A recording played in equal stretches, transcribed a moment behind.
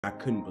I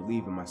couldn't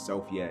believe in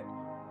myself yet,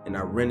 and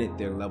I rented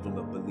their level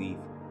of belief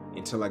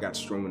until I got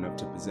strong enough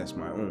to possess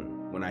my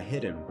own. When I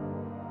hit him,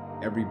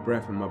 every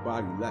breath in my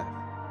body left,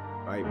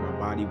 right? My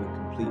body went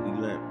completely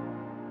limp,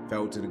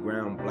 fell to the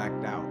ground,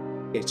 blacked out.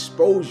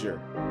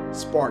 Exposure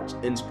sparks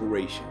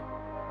inspiration,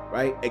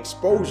 right?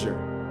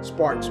 Exposure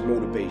sparks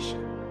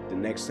motivation. The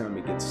next time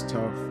it gets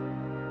tough,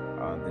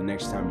 the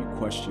next time you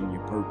question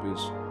your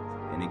purpose,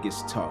 and it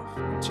gets tough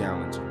and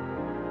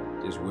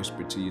challenging, just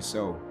whisper to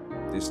yourself,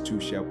 this too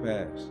shall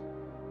pass.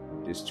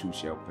 This too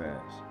shall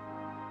pass.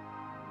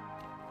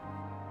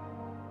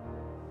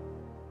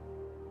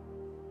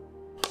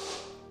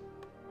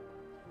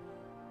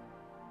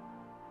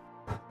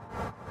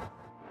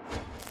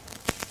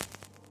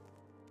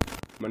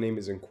 My name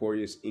is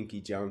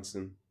Inky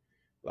Johnson.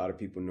 A lot of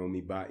people know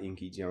me by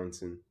Inky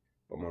Johnson,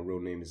 but my real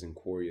name is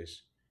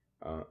Inquarius.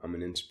 I'm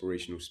an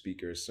inspirational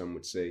speaker, as some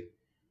would say.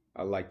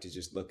 I like to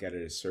just look at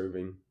it as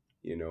serving.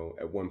 You know,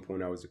 at one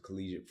point I was a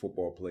collegiate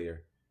football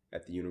player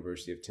at the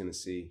University of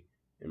Tennessee,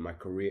 and my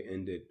career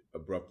ended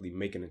abruptly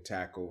making a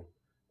tackle,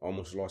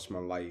 almost lost my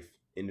life,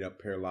 ended up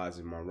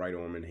paralyzing my right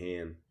arm and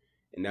hand,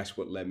 and that's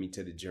what led me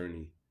to the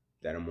journey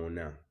that I'm on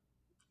now.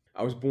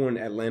 I was born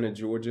in Atlanta,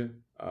 Georgia,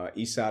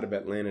 east side of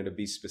Atlanta to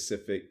be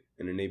specific,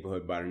 in a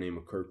neighborhood by the name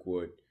of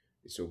Kirkwood.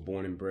 So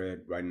born and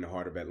bred right in the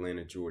heart of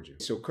Atlanta, Georgia.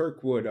 So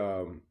Kirkwood,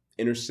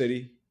 inner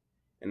city,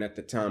 and at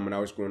the time when I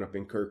was growing up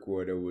in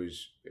Kirkwood,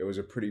 it was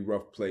a pretty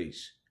rough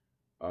place.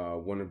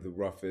 One of the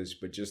roughest,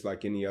 but just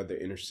like any other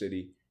inner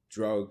city,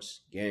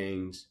 drugs,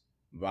 gangs,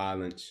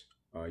 violence,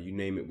 you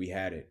name it, we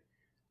had it.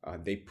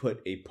 They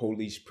put a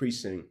police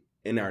precinct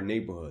in our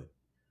neighborhood,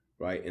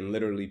 right? And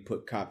literally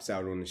put cops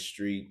out on the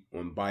street,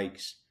 on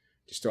bikes,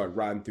 to start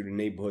riding through the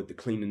neighborhood to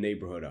clean the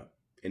neighborhood up.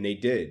 And they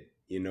did,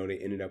 you know, they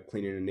ended up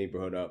cleaning the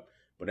neighborhood up.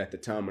 But at the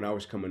time when I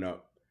was coming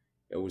up,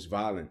 it was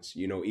violence,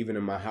 you know, even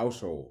in my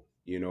household,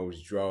 you know, it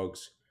was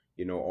drugs,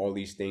 you know, all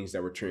these things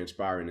that were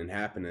transpiring and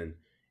happening.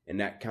 And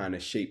that kind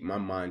of shaped my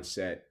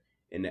mindset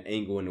and the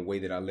angle and the way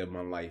that I live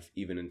my life,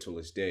 even until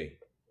this day.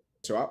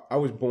 So I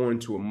was born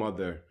to a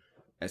mother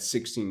at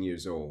 16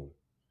 years old,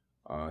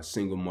 a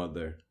single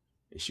mother,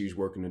 and she was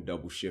working a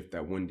double shift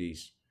at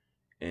Wendy's.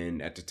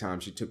 And at the time,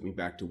 she took me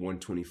back to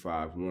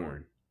 125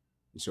 Warren.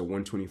 And so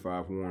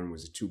 125 Warren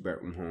was a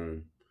 2-bedroom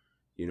home.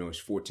 You know, it's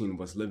 14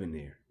 of us living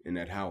there in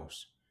that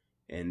house.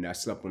 And I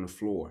slept on the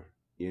floor,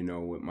 you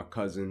know, with my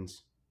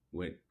cousins,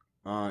 with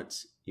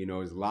aunts, you know,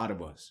 there's a lot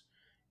of us.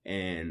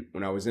 And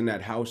when I was in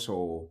that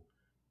household,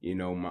 you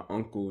know, my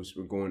uncles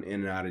were going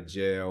in and out of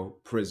jail,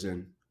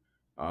 prison,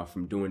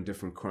 from doing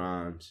different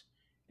crimes.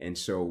 And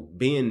so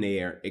being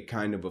there, it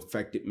kind of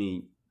affected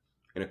me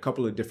in a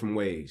couple of different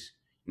ways.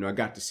 You know, I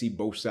got to see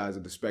both sides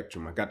of the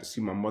spectrum. I got to see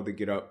my mother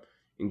get up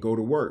and go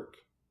to work,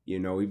 you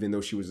know, even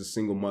though she was a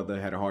single mother,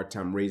 had a hard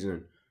time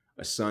raising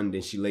a son.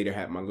 Then she later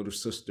had my little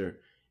sister,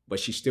 but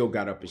she still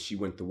got up and she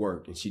went to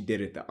work, and she did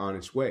it the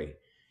honest way.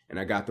 And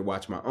I got to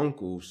watch my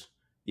uncles,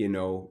 you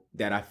know,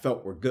 that I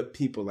felt were good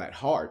people at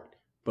heart,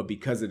 but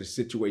because of the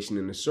situation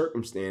and the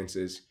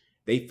circumstances,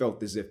 they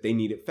felt as if they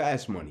needed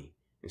fast money.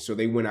 And so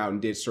they went out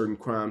and did certain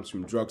crimes,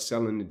 from drug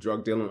selling to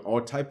drug dealing, all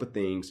type of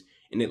things,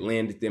 and it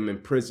landed them in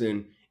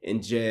prison,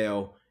 in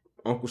jail.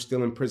 Uncle's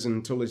still in prison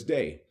until this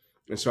day.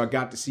 And so I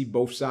got to see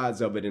both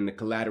sides of it, and the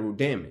collateral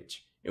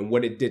damage and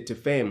what it did to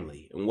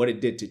family and what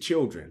it did to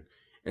children.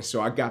 And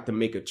so I got to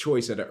make a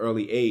choice at an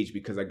early age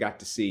because I got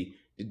to see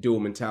the dual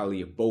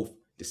mentality of both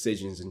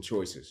decisions and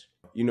choices.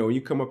 You know,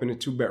 you come up in a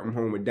 2-bedroom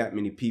home with that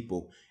many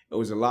people, it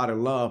was a lot of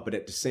love, but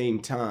at the same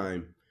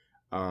time,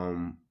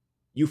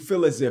 you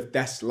feel as if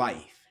that's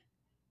life,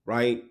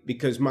 right?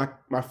 Because my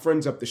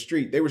friends up the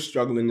street, they were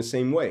struggling the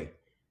same way.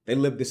 They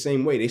lived the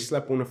same way. They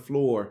slept on the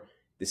floor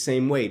the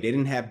same way. They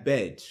didn't have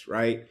beds,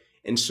 right?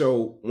 And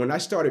so when I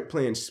started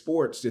playing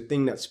sports, the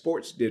thing that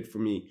sports did for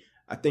me,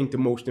 I think the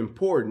most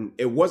important,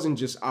 it wasn't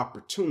just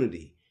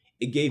opportunity.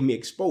 It gave me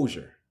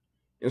exposure.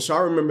 And so I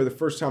remember the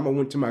first time I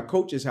went to my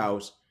coach's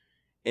house,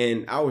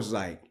 and I was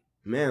like,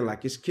 man,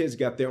 like, his kids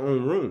got their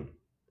own room.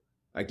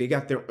 Like, they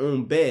got their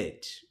own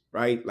beds,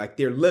 right? Like,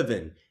 they're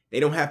living. They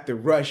don't have to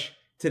rush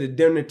to the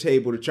dinner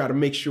table to try to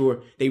make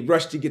sure they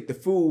rush to get the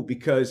food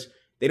because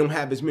they don't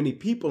have as many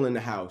people in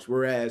the house.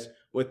 Whereas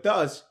with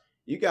us,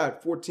 you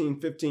got 14,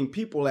 15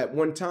 people at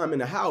one time in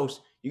the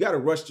house. You got to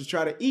rush to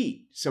try to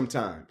eat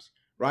sometimes,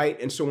 right?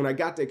 And so when I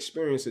got to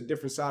experience a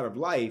different side of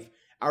life,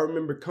 I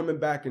remember coming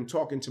back and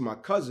talking to my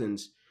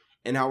cousins,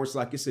 and I was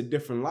like, it's a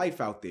different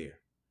life out there.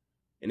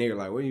 And they were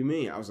like, what do you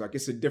mean? I was like,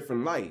 it's a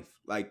different life.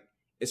 Like,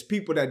 it's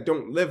people that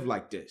don't live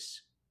like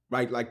this,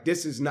 right? Like,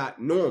 this is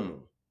not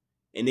normal.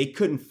 And they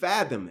couldn't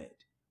fathom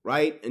it,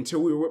 right?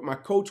 Until we were with my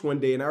coach one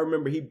day, and I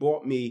remember he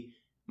bought me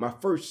my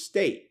first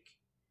steak,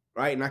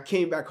 right? And I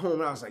came back home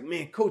and I was like,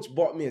 man, coach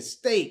bought me a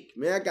steak.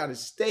 Man, I got a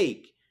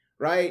steak,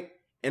 right?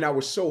 And I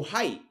was so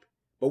hyped.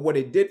 But what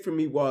it did for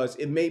me was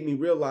it made me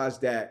realize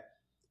that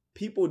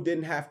people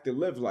didn't have to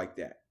live like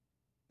that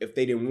if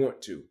they didn't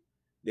want to.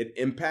 It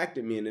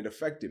impacted me and it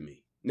affected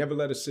me. Never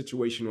let a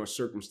situation or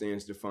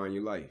circumstance define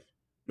your life,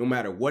 no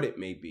matter what it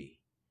may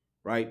be,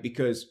 right?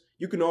 Because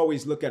you can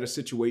always look at a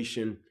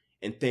situation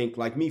and think,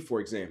 like me, for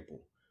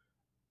example.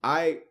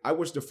 I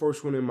was the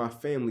first one in my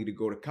family to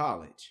go to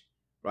college,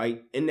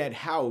 right? In that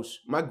house,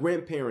 my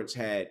grandparents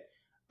had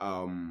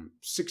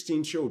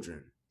 16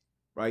 children,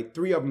 right?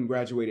 3 of them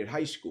graduated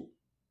high school.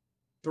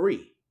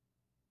 3.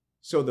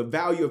 So the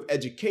value of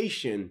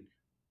education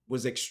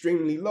was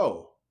extremely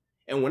low.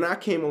 And when I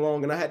came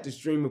along and I had this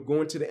dream of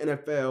going to the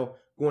NFL,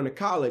 going to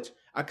college,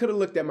 I could have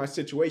looked at my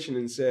situation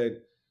and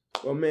said,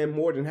 well, man,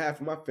 more than half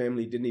of my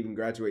family didn't even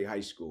graduate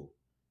high school.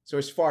 So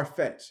it's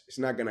far-fetched. It's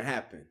not going to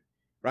happen,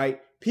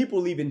 right?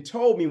 People even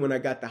told me when I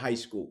got to high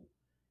school.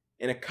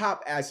 And a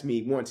cop asked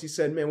me once, he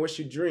said, man, what's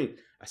your dream?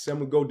 I said, I'm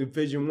going to go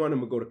Division I, I'm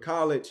going to go to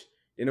college,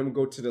 then I'm going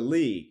to go to the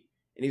league.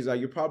 And he's like,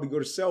 you'll probably go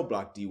to cell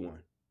block D1.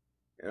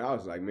 And I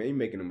was like, man, you're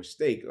making a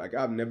mistake. Like,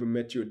 I've never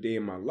met you a day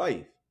in my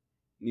life.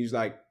 And he was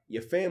like,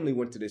 your family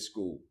went to this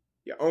school.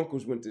 Your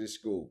uncles went to this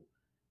school.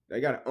 They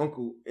got an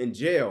uncle in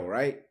jail,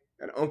 right?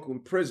 Got an uncle in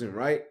prison,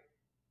 right?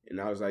 And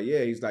I was like,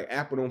 yeah. He's like,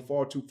 apple don't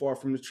fall too far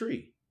from the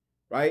tree,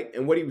 right?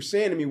 And what he was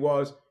saying to me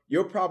was,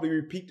 you'll probably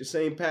repeat the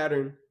same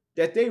pattern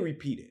that they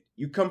repeated.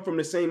 You come from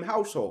the same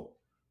household,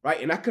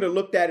 right? And I could have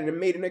looked at it and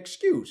made an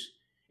excuse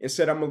and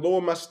said, I'm going to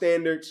lower my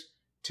standards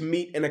to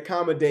meet and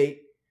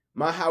accommodate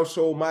my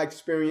household, my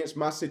experience,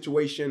 my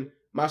situation,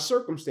 my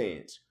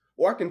circumstance.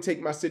 Or I can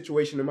take my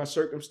situation and my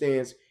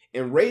circumstance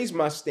and raise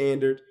my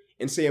standard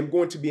and say, I'm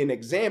going to be an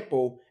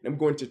example and I'm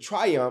going to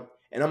triumph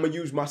and I'm going to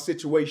use my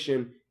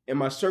situation and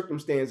my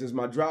circumstance as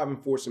my driving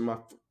force and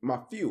my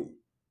fuel,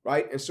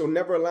 right? And so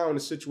never allowing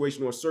a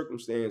situation or a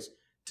circumstance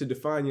to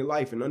define your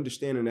life and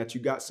understanding that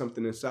you got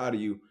something inside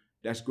of you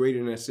that's greater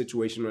than that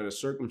situation or that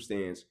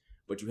circumstance,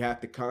 but you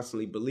have to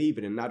constantly believe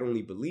it. And not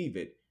only believe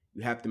it,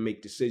 you have to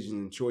make decisions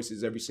and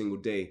choices every single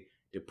day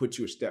to put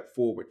you a step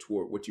forward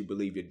toward what you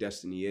believe your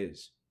destiny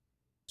is.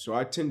 So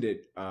I attended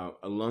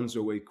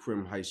Alonzo A.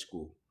 Krim High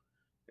School.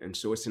 And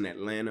so it's an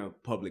Atlanta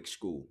public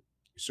school.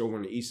 It's over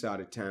on the east side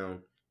of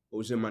town. It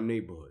was in my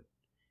neighborhood.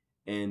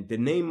 And the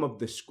name of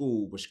the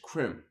school was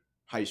Krim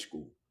High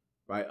School,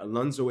 right?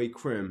 Alonzo A.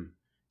 Krim,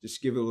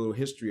 just give a little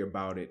history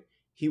about it.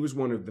 He was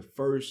one of the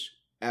first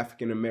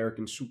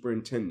African-American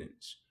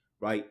superintendents,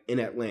 right, in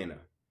Atlanta.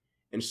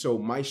 And so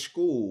my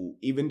school,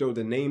 even though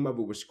the name of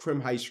it was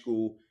Krim High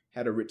School,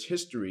 had a rich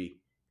history,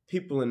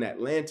 people in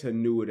Atlanta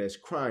knew it as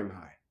Crime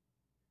High,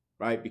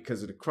 right?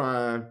 Because of the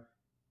crime,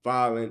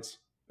 violence.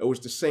 It was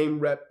the same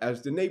rep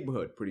as the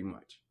neighborhood, pretty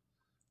much.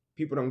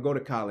 People don't go to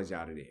college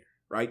out of there,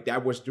 right?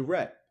 That was the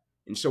rep.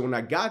 And so when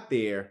I got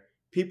there,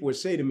 people would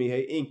say to me,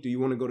 hey, Ink, do you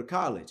want to go to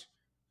college?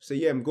 I say,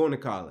 yeah, I'm going to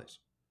college.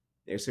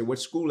 They say, what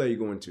school are you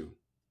going to?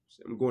 I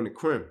say, I'm going to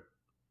Krim.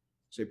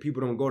 I say,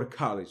 people don't go to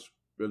college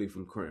really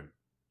from Krim.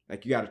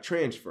 Like, you got to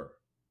transfer.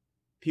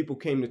 People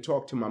came to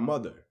talk to my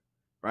mother,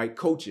 right?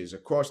 Coaches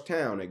across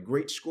town at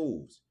great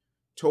schools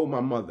told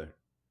my mother,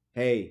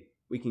 hey,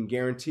 we can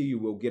guarantee you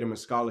we'll get him a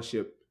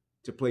scholarship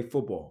to play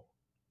football.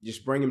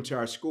 Just bring him to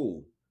our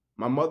school.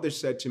 My mother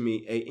said to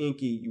me, hey,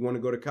 Inky, you want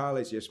to go to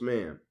college? Yes,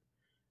 ma'am.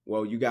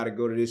 Well, you got to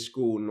go to this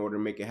school in order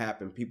to make it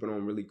happen. People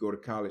don't really go to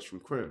college from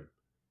Krim.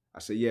 I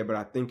said, yeah, but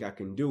I think I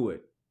can do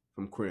it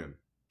from Krim.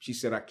 She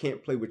said, I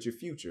can't play with your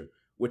future,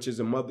 which is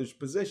a mother's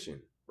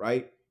position,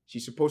 right?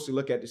 She's supposed to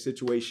look at the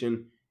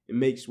situation and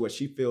makes what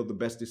she feels the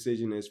best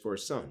decision is for her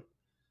son.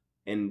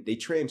 And they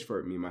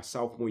transferred me my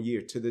sophomore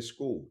year to this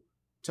school,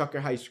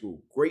 Tucker High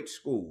School, great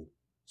school,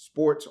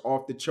 sports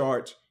off the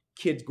charts,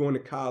 kids going to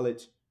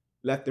college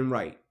left and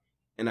right.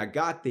 And I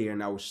got there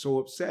and I was so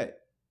upset,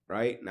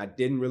 right? And I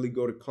didn't really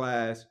go to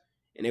class.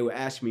 And they would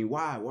ask me,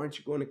 why? Why aren't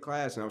you going to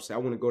class? And I would say, I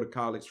want to go to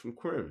college from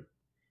Krim.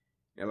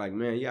 They're like,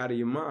 man, you're out of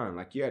your mind.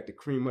 Like, you're at the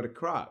cream of the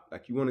crop.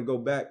 Like, you want to go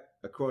back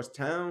across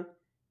town?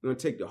 You want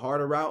to take the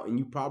harder route and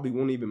you probably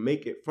won't even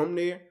make it from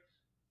there?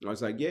 And I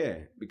was like, yeah,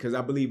 because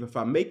I believe if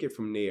I make it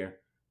from there,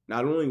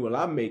 not only will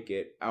I make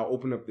it, I'll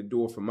open up the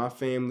door for my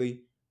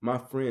family, my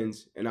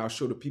friends, and I'll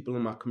show the people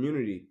in my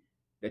community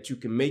that you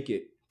can make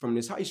it from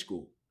this high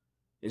school.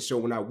 And so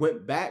when I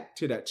went back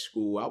to that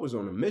school, I was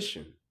on a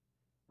mission,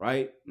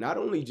 right? Not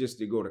only just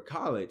to go to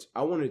college,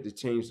 I wanted to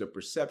change the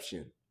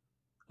perception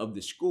of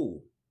the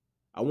school.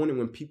 I wanted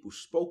when people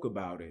spoke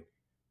about it,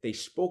 they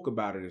spoke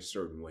about it a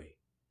certain way,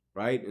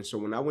 right? And so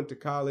when I went to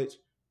college,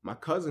 my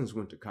cousins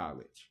went to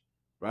college,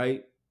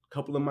 right? A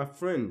couple of my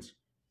friends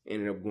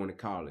ended up going to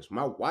college.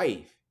 My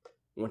wife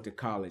went to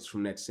college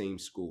from that same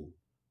school,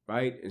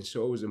 right? And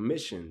so it was a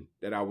mission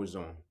that I was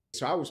on.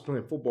 So I was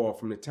playing football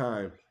from the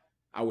time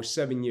I was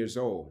 7 years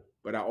old,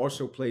 but I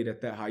also played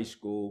at that high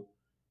school,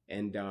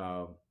 and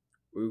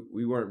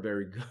we weren't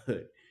very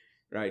good,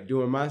 right?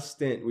 During my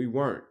stint, we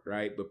weren't,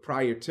 right? But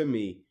prior to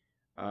me,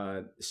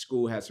 the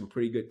school had some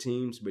pretty good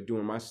teams, but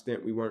during my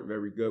stint, we weren't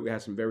very good. We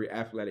had some very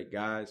athletic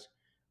guys.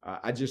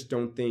 I just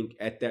don't think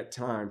at that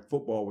time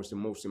football was the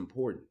most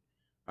important,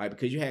 right?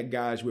 Because you had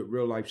guys with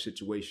real life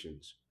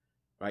situations,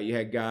 right? You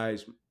had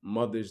guys,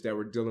 mothers that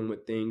were dealing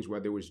with things,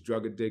 whether it was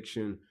drug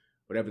addiction,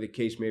 whatever the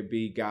case may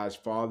be, guys'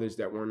 fathers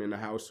that weren't in the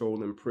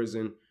household in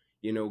prison,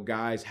 you know,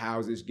 guys'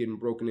 houses getting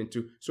broken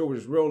into. So it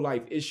was real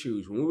life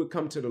issues. When we would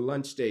come to the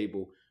lunch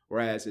table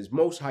Whereas as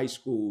most high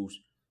schools,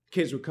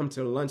 kids would come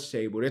to the lunch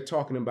table, they're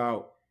talking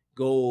about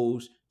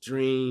goals,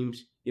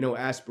 dreams,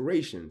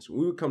 aspirations. When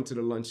we would come to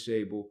the lunch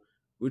table,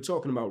 we were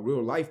talking about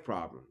real life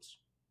problems,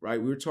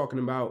 right? We were talking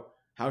about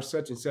how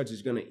such and such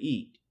is going to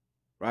eat,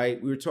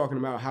 right? We were talking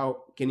about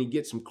how can he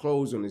get some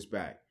clothes on his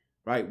back,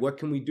 right? What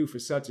can we do for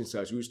such and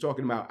such? We was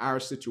talking about our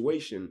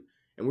situation,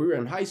 and we were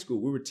in high school.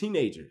 We were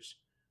teenagers,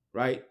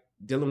 right?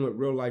 Dealing with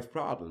real life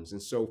problems.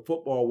 And so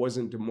football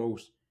wasn't the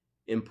most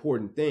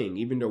important thing,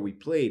 even though we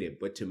played it.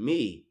 But to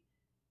me,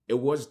 it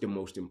was the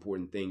most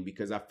important thing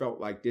because I felt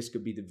like this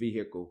could be the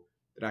vehicle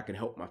that I could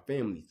help my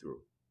family through.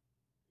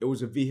 It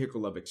was a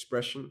vehicle of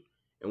expression.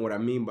 And what I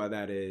mean by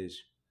that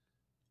is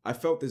I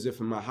felt as if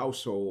in my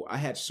household, I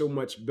had so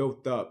much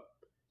built up.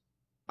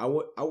 I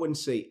wouldn't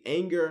say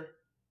anger,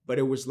 but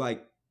it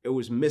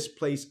was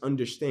misplaced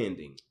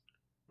understanding,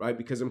 right?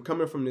 Because I'm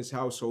coming from this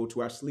household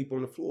where I sleep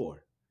on the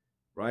floor,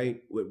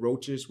 right? With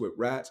roaches, with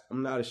rats.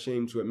 I'm not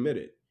ashamed to admit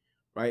it,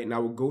 right? And I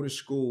would go to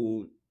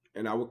school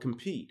and I would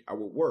compete. I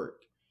would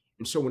work.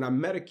 And so when I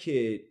met a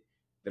kid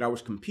that I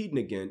was competing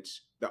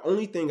against, the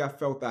only thing I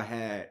felt I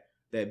had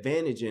the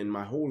advantage in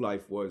my whole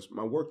life was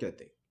my work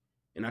ethic.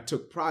 And I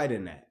took pride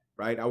in that,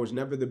 right? I was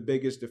never the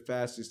biggest, the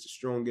fastest, the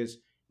strongest,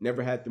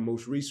 never had the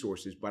most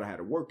resources, but I had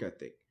a work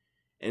ethic.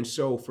 And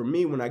so for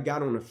me, when I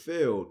got on the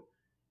field,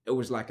 it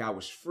was like I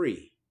was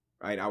free,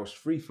 right? I was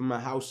free from my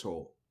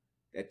household,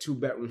 that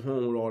 2-bedroom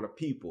home with all the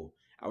people.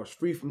 I was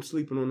free from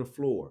sleeping on the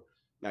floor.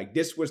 Like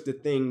this was the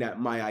thing that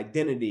my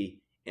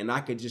identity, and I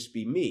could just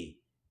be me.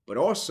 But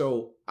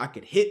also I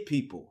could hit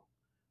people,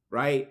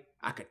 right?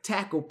 I could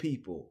tackle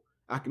people.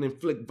 I can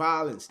inflict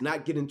violence,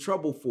 not get in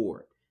trouble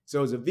for it. So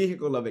it was a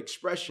vehicle of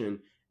expression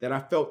that I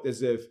felt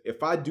as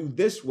if I do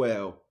this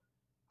well,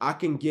 I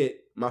can get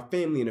my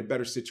family in a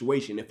better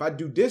situation. If I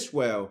do this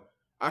well,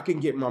 I can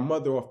get my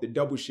mother off the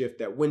double shift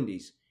at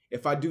Wendy's.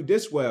 If I do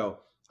this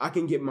well, I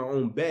can get my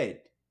own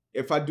bed.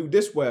 If I do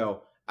this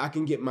well, I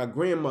can get my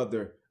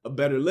grandmother a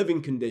better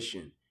living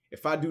condition.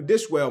 If I do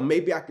this well,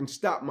 maybe I can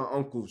stop my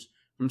uncles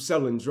from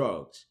selling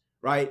drugs,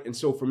 right? And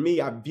so for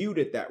me, I viewed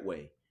it that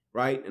way,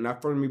 right? And I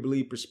firmly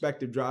believe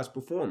perspective drives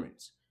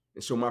performance.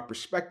 And so my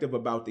perspective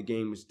about the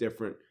game is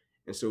different.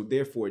 And so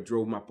therefore it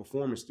drove my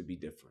performance to be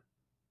different.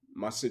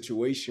 My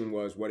situation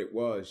was what it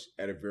was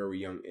at a very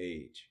young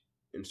age.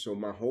 And so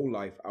my whole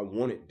life, I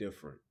wanted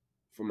different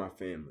for my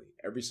family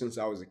ever since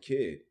I was a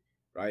kid,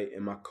 right?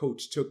 And my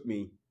coach took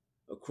me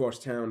across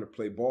town to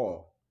play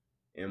ball.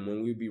 And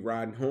when we'd be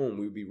riding home,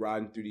 we'd be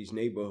riding through these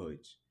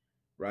neighborhoods,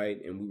 right?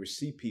 And we would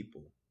see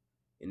people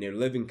in their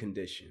living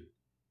condition,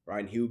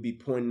 right? And he would be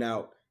pointing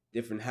out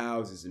different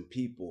houses and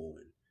people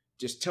and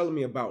just telling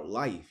me about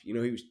life. He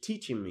was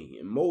teaching me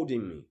and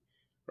molding me,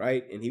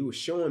 right? And he was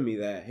showing me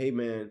that, hey,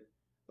 man,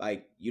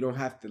 like, you don't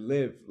have to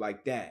live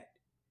like that.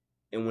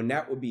 And when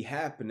that would be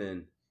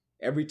happening,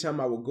 every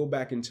time I would go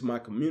back into my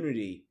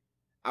community,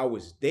 I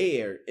was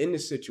there in the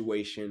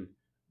situation,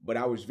 but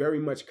I was very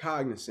much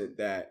cognizant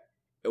that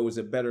it was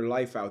a better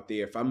life out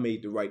there if I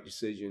made the right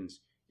decisions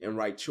and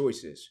right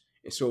choices.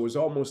 And so it was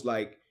almost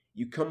like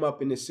you come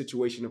up in this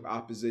situation of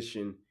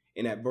opposition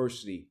and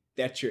adversity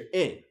that you're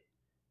in.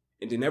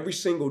 And then every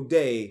single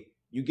day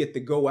you get to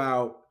go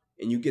out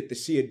and you get to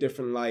see a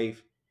different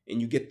life and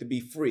you get to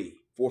be free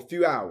for a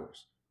few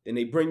hours. Then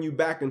they bring you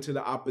back into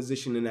the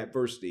opposition and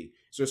adversity.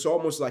 So it's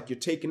almost like you're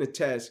taking a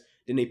test,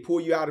 then they pull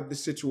you out of the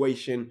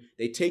situation,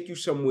 they take you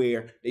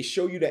somewhere, they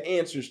show you the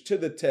answers to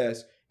the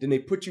test, then they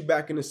put you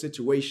back in a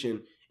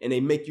situation and they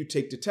make you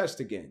take the test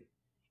again.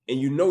 And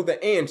you know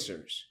the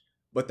answers,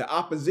 but the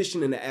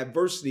opposition and the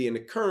adversity and the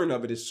current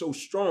of it is so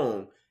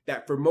strong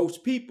that for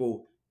most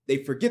people,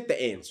 they forget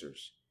the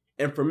answers.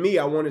 And for me,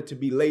 I wanted to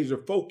be laser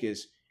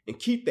focused and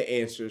keep the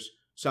answers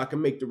so I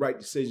can make the right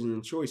decisions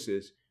and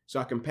choices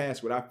so I can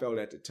pass what I felt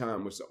at the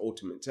time was the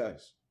ultimate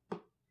test.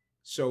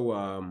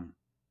 So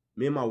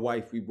me and my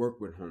wife, we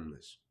work with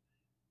homeless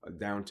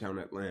downtown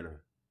Atlanta.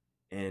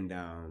 And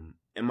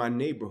in my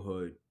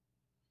neighborhood,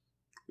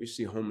 we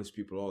see homeless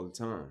people all the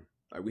time.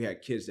 Like we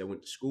had kids that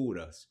went to school with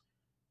us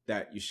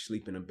that used to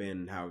sleep in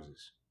abandoned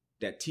houses,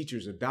 that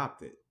teachers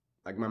adopted.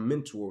 Like my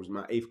mentor was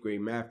my 8th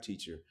grade math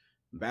teacher,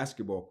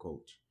 basketball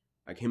coach.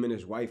 Like him and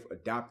his wife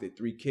adopted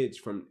 3 kids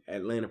from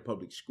Atlanta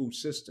public school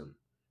system,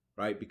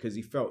 right? Because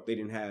he felt they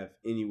didn't have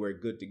anywhere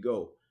good to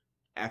go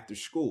after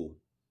school.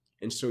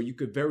 And so you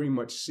could very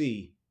much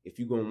see, if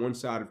you go on one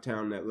side of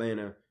town in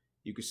Atlanta,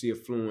 you could see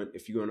affluent.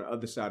 If you go on the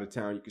other side of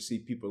town, you could see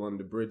people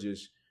under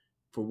bridges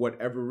for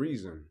whatever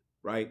reason,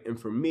 right? And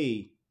for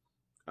me,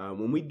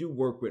 when we do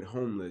work with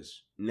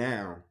homeless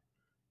now,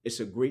 it's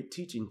a great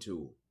teaching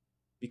tool.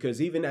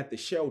 Because even at the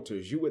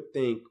shelters, you would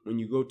think when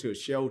you go to a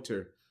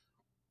shelter,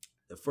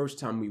 the first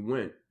time we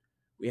went,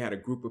 we had a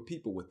group of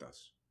people with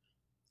us.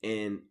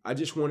 And I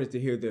just wanted to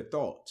hear their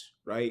thoughts,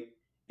 right?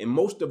 And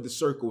most of the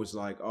circle was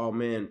like, oh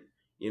man,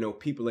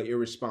 people are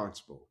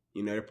irresponsible.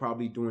 They're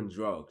probably doing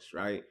drugs,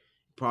 right?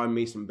 Probably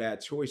made some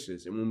bad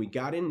choices. And when we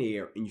got in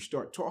there and you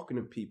start talking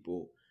to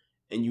people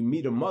and you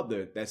meet a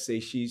mother that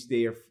says she's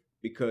there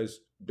because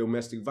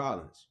domestic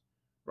violence,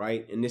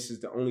 right? And this is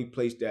the only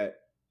place that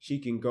She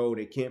can go,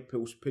 they can't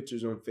post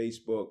pictures on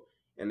Facebook,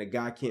 and the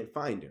guy can't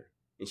find her.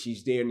 And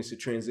she's there, and it's a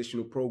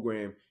transitional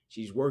program.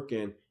 She's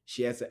working.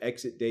 She has an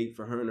exit date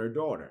for her and her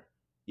daughter.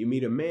 You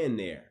meet a man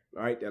there,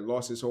 right, that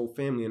lost his whole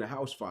family in a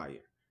house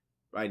fire,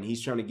 right? And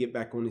he's trying to get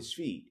back on his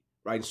feet,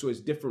 right? And so it's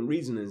different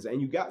reasonings.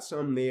 And you got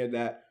some there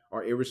that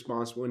are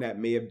irresponsible and that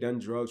may have done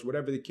drugs,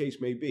 whatever the case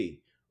may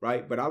be,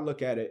 right? But I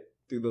look at it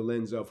through the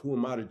lens of who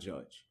am I to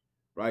judge,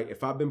 right?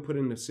 If I've been put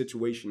in a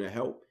situation to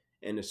help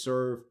and to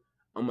serve,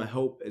 I'm going to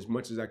help as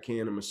much as I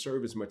can. I'm going to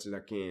serve as much as I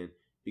can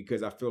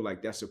because I feel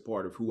like that's a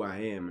part of who I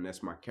am and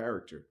that's my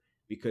character.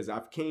 Because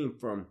I've came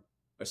from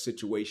a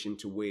situation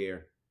to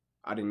where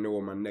I didn't know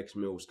where my next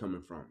meal was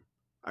coming from.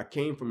 I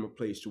came from a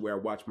place to where I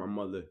watched my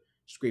mother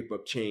scrape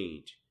up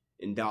change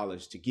in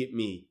dollars to get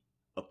me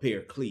a pair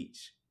of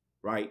cleats,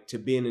 right? To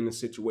being in a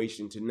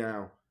situation to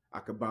now I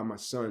could buy my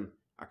son,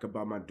 I could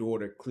buy my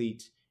daughter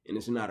cleats, and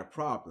it's not a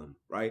problem,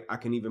 right? I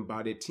can even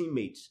buy their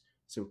teammates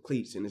some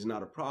cleats and it's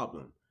not a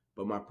problem.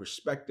 But my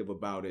perspective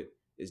about it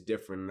is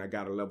different, and I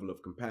got a level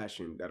of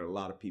compassion that a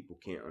lot of people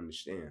can't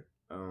understand.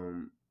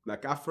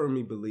 Like I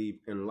firmly believe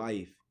in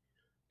life,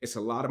 it's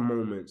a lot of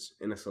moments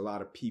and it's a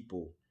lot of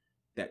people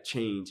that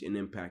change and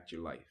impact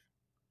your life,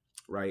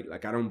 right?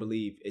 Like I don't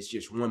believe it's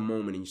just one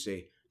moment and you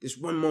say, this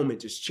one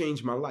moment just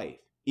changed my life,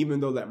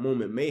 even though that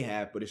moment may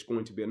have, but it's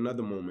going to be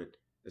another moment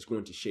that's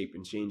going to shape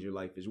and change your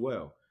life as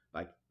well.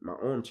 Like my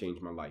arm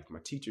changed my life, my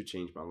teacher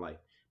changed my life.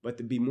 But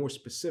to be more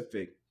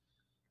specific,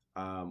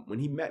 when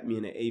he met me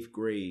in the 8th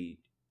grade,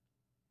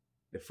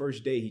 the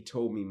first day he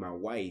told me my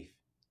wife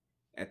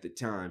at the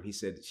time, he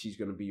said she's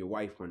going to be your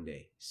wife one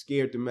day.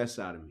 Scared the mess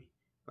out of me.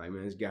 Like,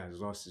 man, this guy has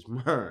lost his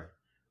mind,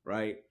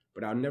 right?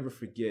 But I'll never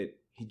forget,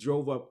 he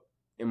drove up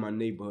in my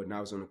neighborhood and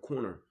I was on the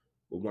corner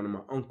with one of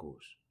my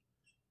uncles.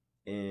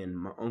 And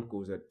my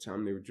uncles at the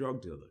time, they were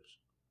drug dealers,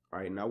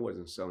 right? And I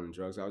wasn't selling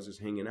drugs. I was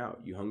just hanging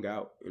out. You hung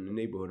out in the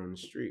neighborhood on the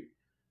street.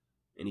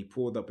 And he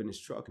pulled up in his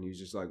truck and he was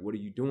just like, what are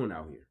you doing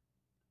out here?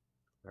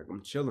 Like,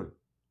 I'm chilling.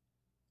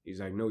 He's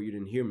like, no, you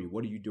didn't hear me.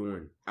 What are you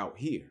doing out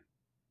here?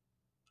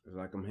 I was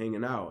like, I'm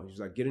hanging out. He's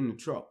like, get in the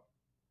truck.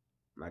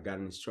 And I got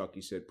in his truck.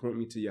 He said, point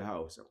me to your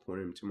house. I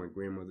pointed him to my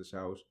grandmother's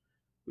house.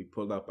 We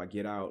pulled up. I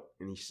get out.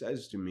 And he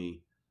says to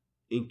me,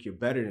 Ink, you're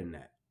better than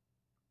that.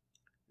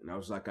 And I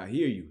was like, I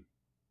hear you.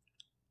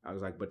 I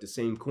was like, but the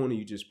same corner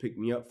you just picked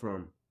me up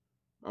from,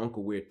 my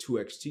uncle wear a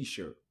 2X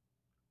t-shirt.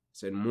 I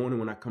said, morning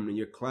when I come to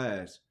your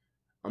class,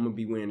 I'm going to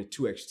be wearing a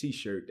 2X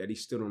t-shirt that he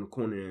stood on the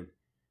corner in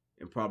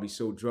and probably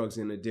sold drugs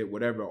in and did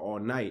whatever all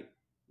night.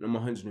 And I'm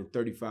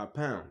 135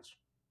 pounds.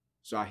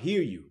 So I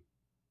hear you,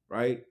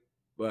 right?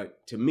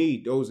 But to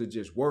me, those are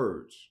just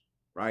words,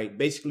 right?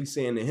 Basically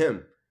saying to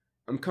him,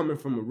 I'm coming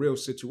from a real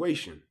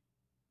situation,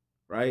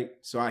 right?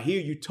 So I hear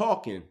you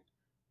talking,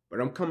 but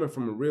I'm coming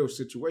from a real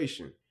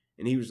situation.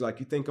 And he was like,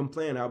 you think I'm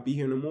playing? I'll be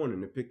here in the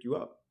morning to pick you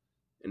up.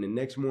 And the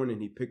next morning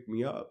he picked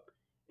me up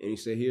and he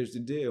said, here's the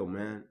deal,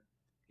 man.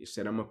 He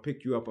said, I'm going to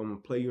pick you up. I'm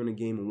going to play you in a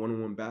game of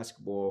one-on-one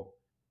basketball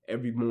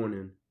every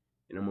morning.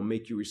 And I'm going to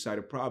make you recite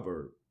a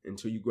proverb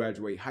until you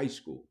graduate high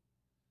school.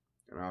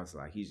 And I was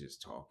like, he's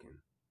just talking.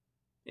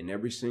 And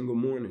every single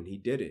morning he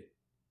did it.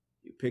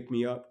 He'd pick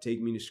me up,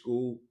 take me to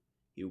school.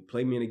 He would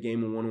play me in a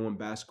game of one-on-one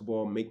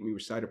basketball, make me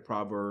recite a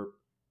proverb.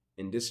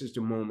 And this is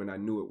the moment I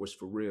knew it was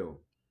for real.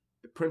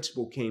 The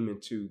principal came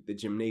into the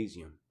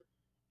gymnasium.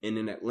 And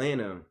in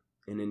Atlanta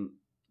and in,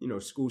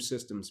 school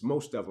systems,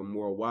 most of them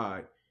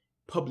worldwide,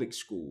 public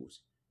schools,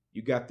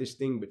 you got this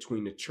thing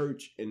between the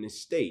church and the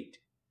state,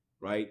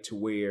 right? To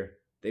where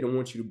they don't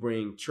want you to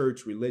bring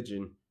church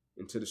religion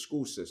into the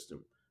school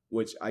system,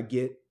 which I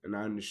get and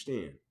I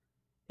understand.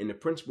 And the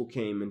principal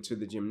came into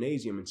the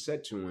gymnasium and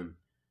said to him,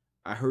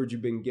 I heard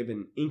you've been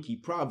given Inky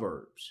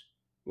proverbs,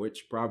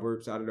 which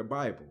proverbs out of the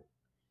Bible.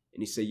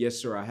 And he said, yes,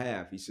 sir, I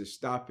have. He said,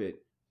 stop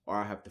it or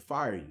I have to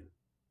fire you.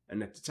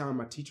 And at the time,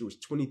 my teacher was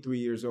 23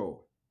 years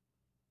old,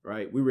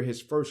 right? We were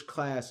his first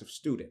class of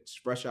students,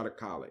 fresh out of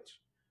college.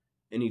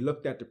 And he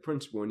looked at the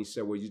principal and he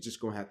said, well, you're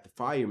just going to have to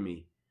fire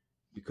me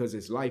because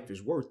his life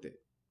is worth it,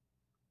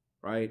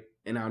 right?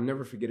 And I'll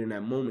never forget in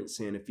that moment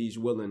saying, if he's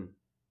willing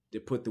to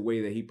put the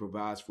way that he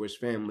provides for his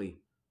family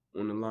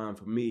on the line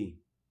for me,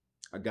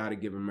 I got to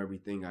give him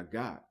everything I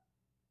got,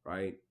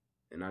 right?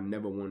 And I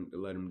never wanted to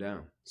let him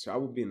down. So I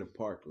would be in the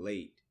park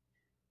late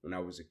when I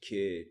was a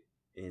kid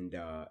and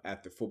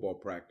after football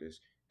practice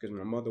because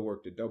my mother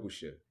worked a double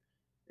shift.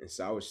 And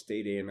so I would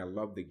stay there and I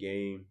loved the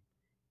game.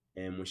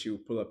 And when she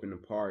would pull up in the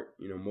park,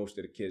 most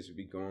of the kids would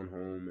be going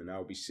home and I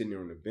would be sitting there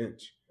on the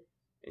bench.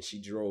 And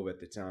she drove at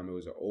the time. It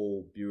was an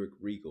old Buick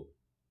Regal.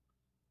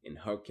 And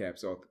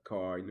hubcaps off the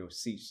car,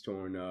 seats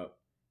torn up,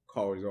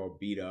 car was all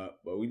beat up.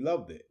 But we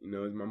loved it. It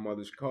was my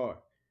mother's car.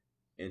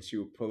 And she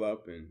would pull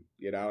up and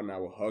get out and I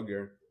would hug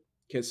her,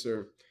 kiss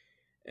her.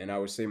 And I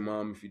would say,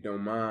 Mom, if you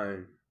don't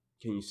mind,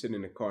 can you sit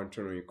in the car and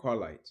turn on your car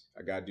lights?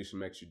 I got to do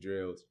some extra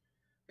drills.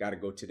 Got to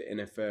go to the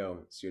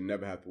NFL so you'll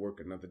never have to work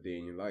another day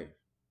in your life.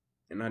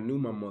 And I knew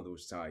my mother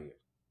was tired,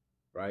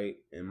 right?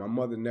 And my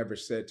mother never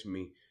said to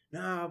me,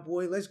 nah,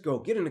 boy, let's go.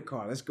 Get in the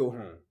car. Let's go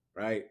home,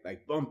 right?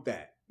 Like, bump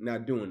that.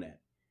 Not doing that.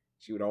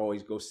 She would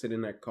always go sit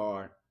in that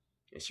car,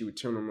 and she would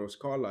turn on those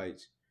car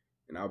lights,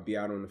 and I'll be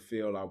out on the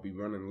field. I'll be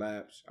running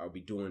laps. I'll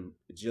be doing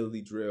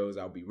agility drills.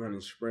 I'll be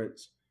running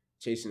sprints,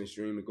 chasing this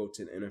dream to go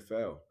to the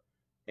NFL.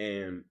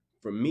 And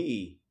for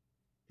me,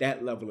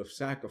 that level of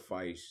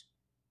sacrifice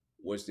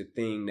was the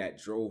thing that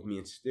drove me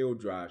and still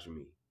drives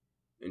me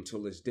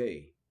until this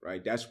day,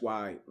 right? That's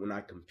why when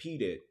I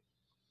competed,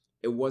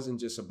 it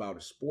wasn't just about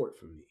a sport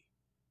for me,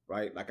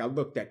 right? Like I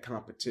looked at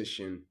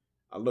competition,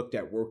 I looked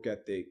at work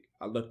ethic,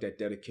 I looked at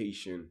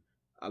dedication,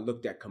 I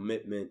looked at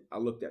commitment, I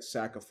looked at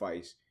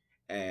sacrifice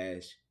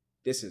as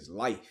this is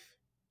life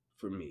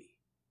for me.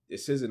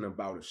 This isn't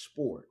about a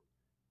sport.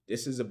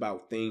 This is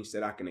about things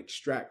that I can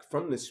extract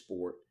from the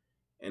sport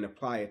and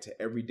apply it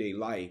to everyday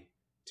life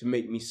to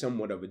make me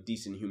somewhat of a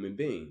decent human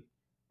being,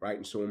 right?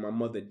 And so when my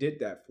mother did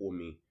that for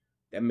me,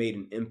 that made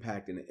an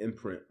impact and an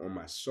imprint on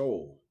my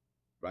soul,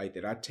 right,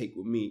 that I take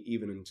with me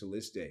even until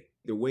this day.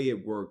 The way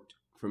it worked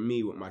for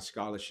me with my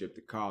scholarship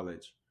to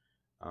college,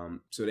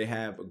 so they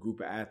have a group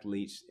of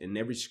athletes, and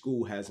every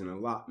school has an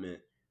allotment,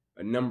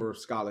 a number of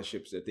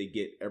scholarships that they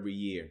get every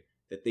year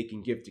that they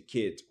can give to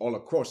kids all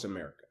across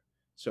America.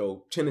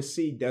 So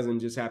Tennessee doesn't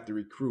just have to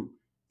recruit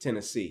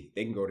Tennessee.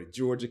 They can go to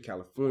Georgia,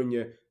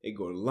 California. They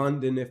go to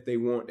London if they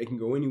want. They can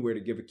go anywhere to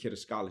give a kid a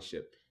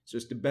scholarship. So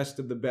it's the best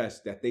of the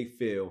best that they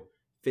feel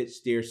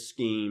fits their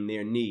scheme,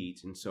 their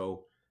needs. And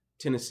so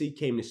Tennessee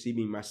came to see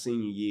me my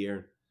senior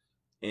year,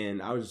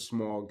 and I was a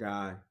small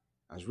guy.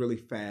 I was really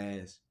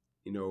fast,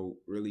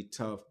 really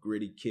tough,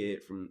 gritty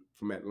kid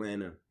from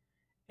Atlanta.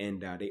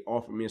 And they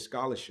offered me a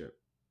scholarship,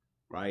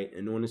 right?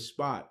 And on the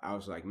spot, I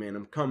was like, man,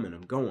 I'm coming,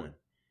 I'm going.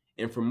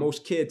 And for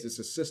most kids, it's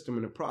a system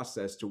and a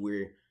process to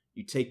where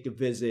you take the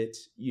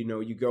visits,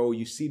 you go,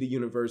 you see the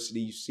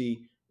university, you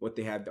see what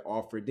they have to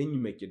offer, then you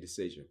make your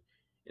decision.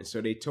 And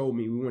so they told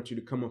me, we want you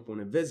to come up on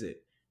a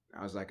visit.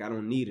 I was like, I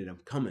don't need it,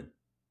 I'm coming.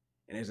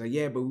 And they was like,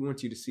 yeah, but we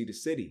want you to see the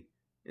city.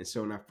 And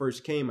so when I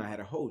first came, I had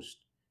a host.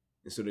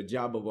 And so the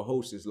job of a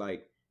host is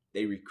like,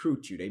 they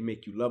recruit you, they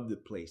make you love the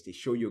place, they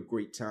show you a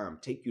great time,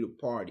 take you to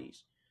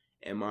parties.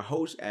 And my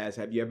host asked,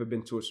 have you ever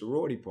been to a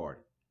sorority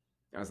party?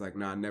 I was like,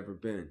 nah, I've never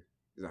been.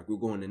 He's like, we're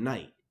going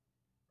tonight.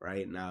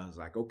 Right? And I was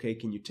like, okay,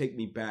 can you take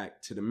me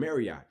back to the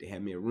Marriott? They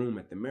had me a room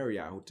at the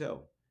Marriott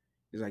Hotel.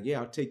 He's like, yeah,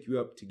 I'll take you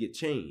up to get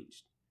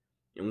changed.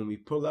 And when we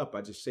pull up,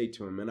 I just say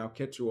to him, man, I'll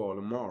catch you all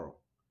tomorrow.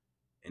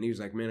 And he was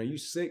like, man, are you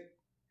sick?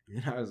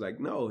 And I was like,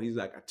 no. He's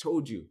like, I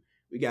told you,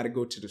 we got to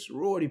go to the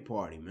sorority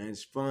party, man.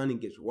 It's fun, it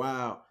gets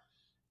wild.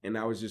 And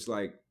I was just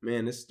like,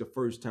 man, this is the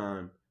first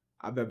time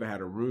I've ever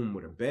had a room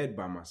with a bed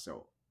by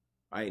myself.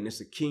 Right? And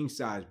it's a king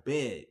size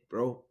bed,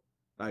 bro.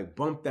 Like,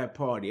 bump that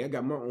party. I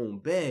got my own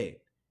bed.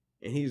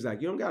 And he was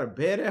like, you don't got a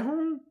bed at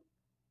home?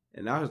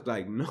 And I was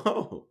like,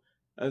 no.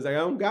 I was like, I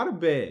don't got a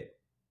bed.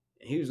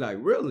 And he was like,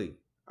 really?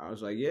 I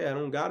was like, yeah, I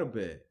don't got a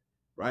bed.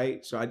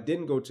 Right? So I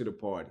didn't go to the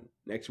party.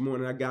 Next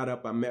morning I got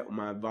up, I met with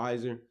my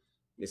advisor.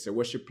 They said,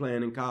 what's your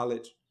plan in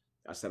college?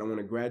 I said, I want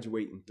to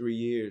graduate in 3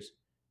 years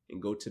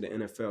and go to the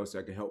NFL so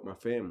I can help my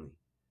family.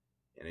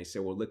 And they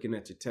said, well, looking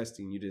at your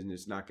testing, you didn't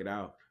just knock it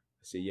out.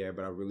 I said, yeah,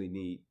 but I really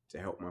need to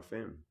help my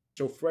family.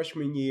 So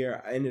freshman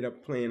year, I ended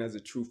up playing as a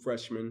true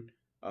freshman.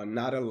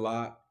 Not a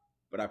lot,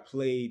 but I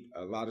played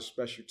a lot of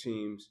special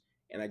teams,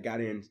 and I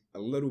got in a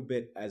little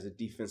bit as a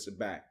defensive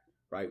back,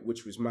 right,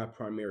 which was my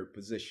primary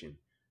position.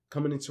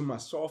 Coming into my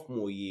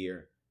sophomore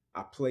year,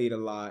 I played a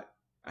lot.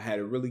 I had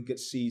a really good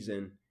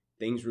season.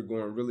 Things were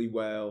going really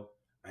well.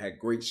 I had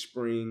great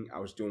spring. I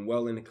was doing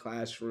well in the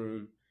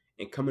classroom.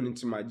 And coming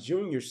into my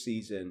junior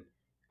season,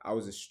 I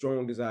was as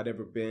strong as I'd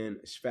ever been,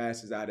 as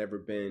fast as I'd ever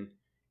been.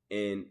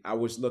 And I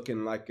was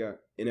looking like an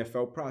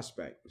NFL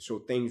prospect. So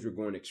things were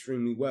going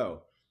extremely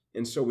well.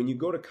 And so when you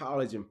go to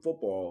college in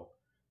football,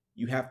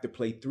 you have to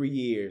play 3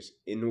 years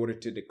in order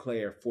to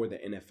declare for the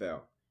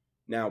NFL.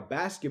 Now,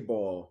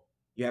 basketball,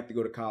 you have to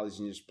go to college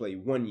and just play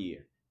 1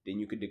 year. Then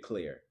you could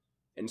declare.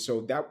 And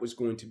so that was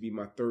going to be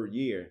my 3rd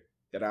year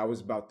that I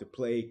was about to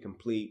play,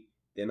 complete,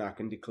 then I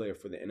can declare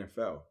for the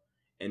NFL.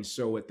 And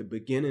so at the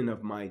beginning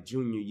of my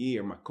junior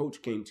year, my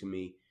coach came to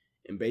me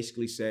and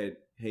basically said,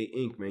 hey,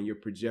 Ink, man, you're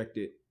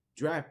projected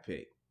draft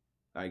pick.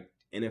 Like,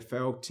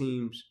 NFL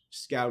teams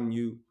scouting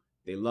you,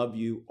 they love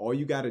you. All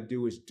you got to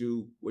do is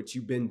do what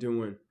you've been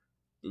doing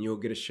and you'll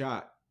get a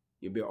shot.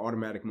 You'll be an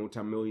automatic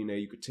multimillionaire.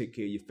 You could take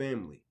care of your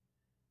family.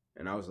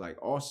 And I was like,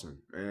 awesome,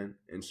 man.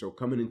 And so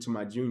coming into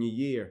my junior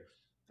year,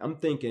 I'm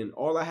thinking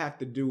all I have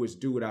to do is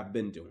do what I've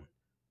been doing.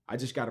 I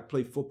just got to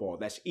play football.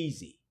 That's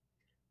easy,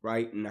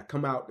 right? And I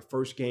come out the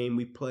first game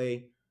we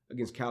play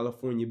against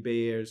California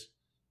Bears.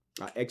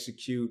 I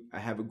execute. I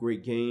have a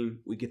great game.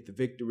 We get the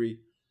victory.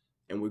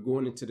 And we're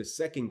going into the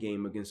second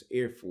game against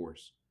Air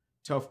Force.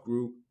 Tough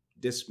group,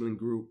 disciplined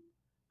group.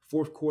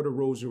 4th quarter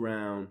rolls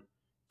around,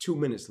 2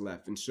 minutes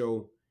left. And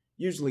so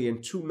usually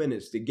in 2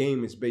 minutes, the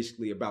game is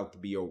basically about to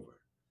be over.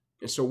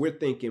 And so we're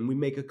thinking we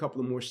make a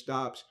couple of more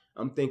stops.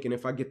 I'm thinking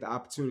if I get the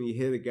opportunity to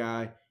hit a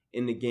guy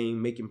in the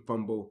game, make him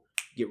fumble,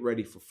 get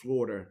ready for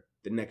Florida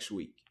the next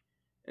week.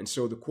 And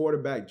so the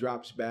quarterback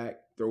drops back,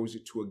 throws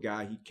it to a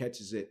guy. He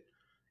catches it.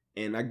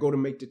 and I go to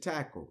make the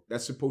tackle.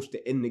 That's supposed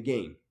to end the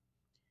game.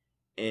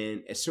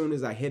 And as soon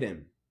as I hit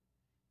him,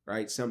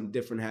 right, something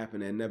different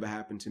happened that never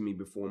happened to me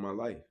before in my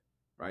life,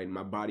 right?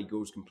 My body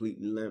goes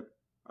completely limp.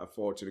 I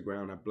fall to the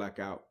ground. I black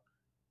out.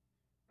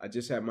 I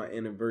just had my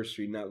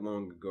anniversary not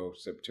long ago,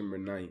 September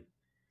 9th.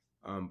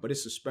 But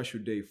it's a special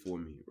day for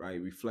me,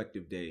 right?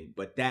 Reflective day.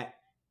 But that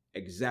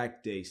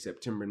exact day,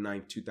 September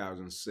 9th,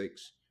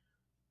 2006,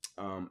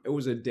 it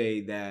was a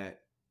day that,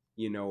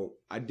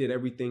 I did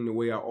everything the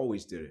way I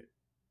always did it,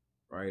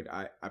 right?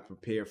 I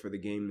prepared for the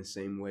game the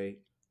same way.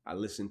 I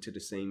listened to the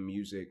same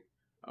music.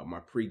 My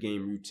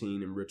pregame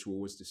routine and ritual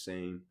was the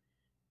same.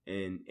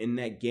 And in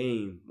that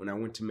game, when I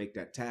went to make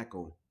that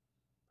tackle,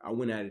 I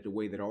went at it the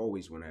way that I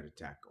always went at a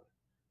tackle.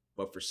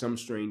 But for some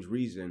strange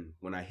reason,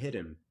 when I hit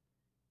him,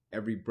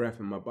 every breath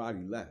in my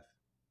body left,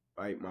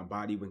 right? My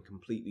body went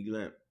completely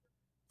limp,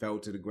 fell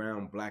to the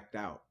ground, blacked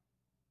out,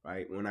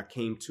 right? When I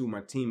came to,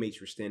 my teammates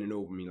were standing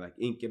over me like,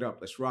 Ink, get up,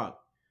 let's rock.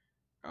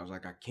 I was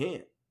like, I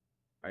can't,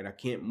 right? I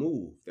can't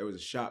move. There was a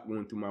shock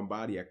going through my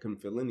body. I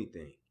couldn't feel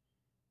anything.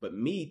 But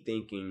me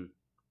thinking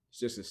it's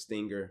just a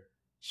stinger,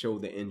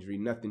 shoulder injury,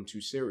 nothing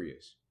too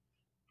serious,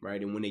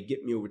 right? And when they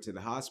get me over to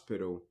the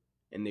hospital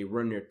and they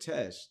run their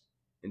test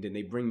and then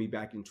they bring me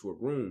back into a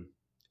room,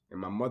 and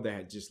my mother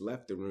had just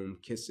left the room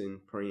kissing,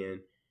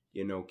 praying,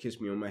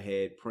 kissed me on my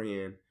head,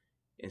 praying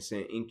and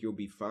saying, Ink, you'll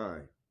be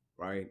fine,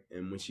 right?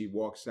 And when she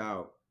walks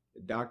out,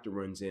 the doctor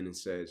runs in and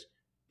says,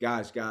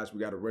 guys, we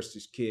got to rush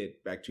this kid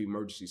back to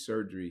emergency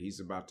surgery. He's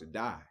about to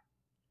die.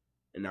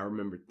 And I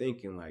remember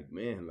thinking like,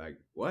 man, like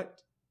what?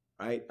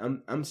 Right?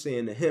 I'm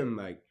saying to him,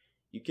 like,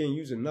 you can't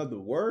use another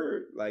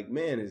word? Like,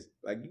 man, it's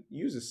like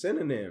use a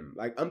synonym.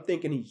 Like, I'm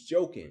thinking he's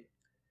joking,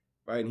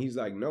 right? And he's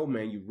like, no,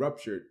 man, you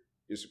ruptured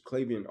your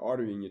subclavian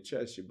artery in your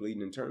chest. You're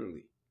bleeding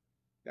internally.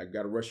 I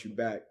got to rush you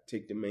back,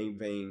 take the main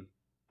vein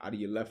out of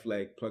your left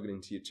leg, plug it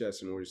into your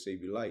chest in order to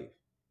save your life.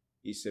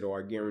 He said,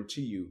 I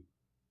guarantee you,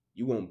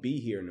 you won't be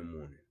here in the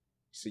morning.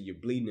 He said, you're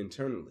bleeding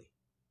internally.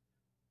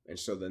 And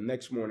so the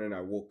next morning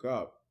I woke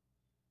up,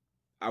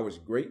 I was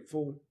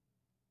grateful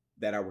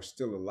that I was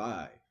still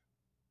alive,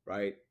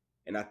 right?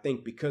 And I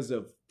think because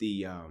of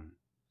the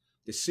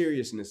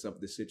seriousness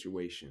of the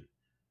situation,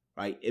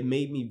 right, it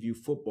made me view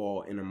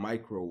football in a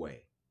micro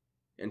way.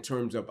 In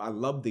terms of, I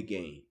love the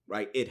game,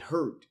 right? It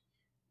hurt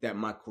that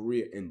my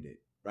career ended,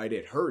 right?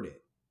 It hurt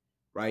it,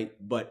 right?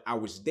 But I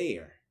was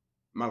there.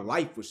 My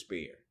life was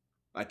spared.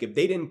 Like if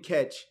they didn't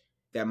catch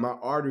that my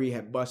artery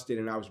had busted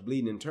and I was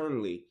bleeding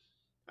internally,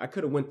 I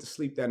could have went to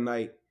sleep that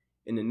night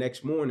and the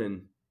next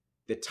morning,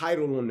 the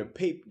title on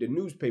the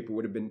newspaper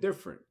would have been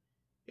different.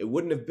 It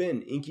wouldn't have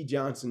been Inky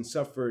Johnson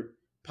suffered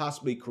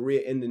possibly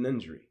career-ending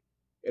injury.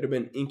 It would have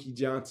been Inky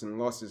Johnson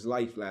lost his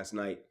life last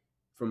night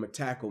from a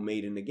tackle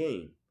made in the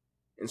game.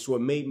 And so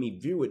it made me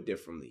view it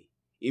differently,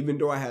 even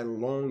though I had a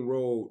long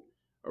road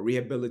of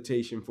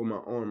rehabilitation for my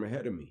arm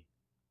ahead of me.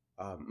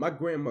 My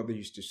grandmother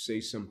used to say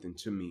something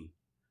to me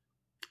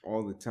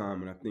all the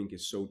time, and I think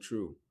it's so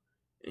true.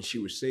 And she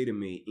would say to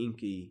me,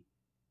 Inky,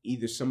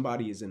 either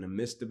somebody is in the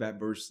midst of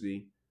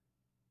adversity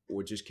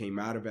or just came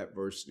out of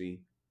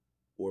adversity,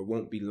 or it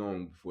won't be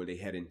long before they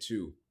head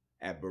into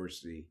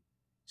adversity.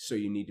 So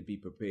you need to be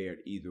prepared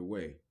either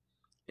way.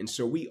 And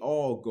so we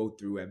all go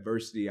through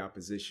adversity,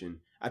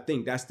 opposition. I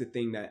think that's the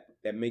thing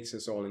that makes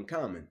us all in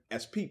common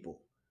as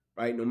people,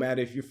 right? No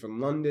matter if you're from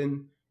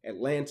London,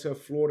 Atlanta,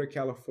 Florida,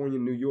 California,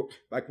 New York,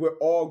 like we're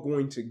all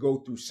going to go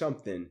through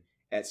something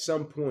at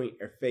some point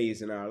or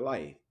phase in our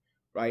life,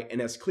 right?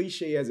 And as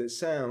cliche as it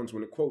sounds,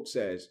 when the quote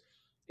says,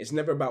 it's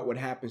never about what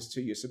happens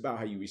to you, it's about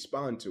how you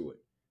respond to it.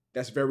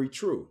 That's very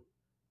true,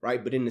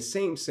 right? But in the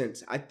same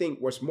sense, I think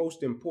what's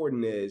most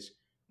important is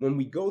when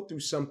we go through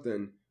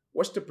something,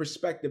 what's the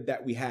perspective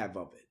that we have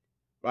of it,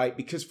 right?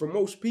 Because for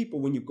most people,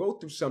 when you go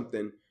through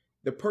something,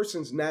 the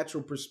person's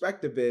natural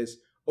perspective is,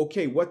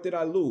 okay, what did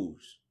I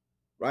lose,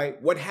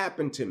 right? What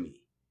happened to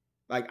me?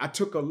 Like I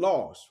took a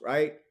loss,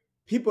 right?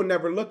 People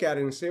never look at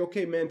it and say,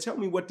 okay, man, tell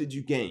me what did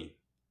you gain,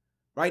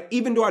 right?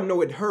 Even though I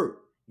know it hurt,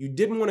 you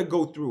didn't want to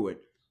go through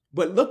it,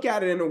 but look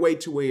at it in a way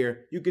to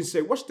where you can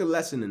say, what's the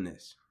lesson in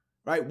this,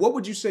 right? What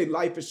would you say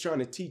life is trying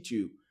to teach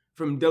you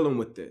from dealing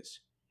with this?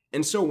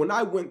 And so when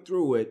I went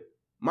through it,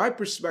 my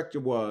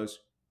perspective was,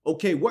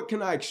 okay, what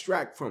can I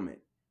extract from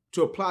it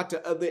to apply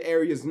to other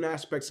areas and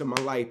aspects of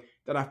my life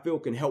that I feel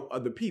can help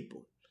other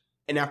people?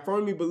 And I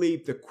firmly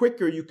believe the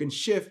quicker you can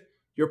shift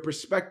your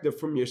perspective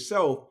from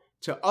yourself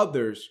to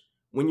others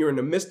when you're in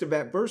the midst of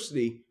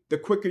adversity, the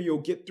quicker you'll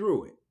get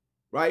through it,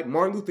 right?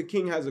 Martin Luther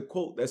King has a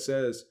quote that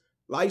says,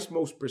 life's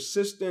most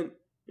persistent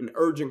and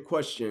urgent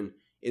question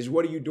is,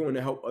 what are you doing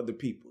to help other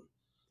people?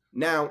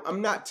 Now,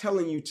 I'm not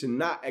telling you to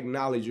not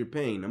acknowledge your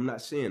pain. I'm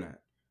not saying that.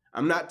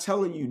 I'm not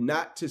telling you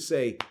not to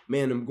say,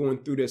 man, I'm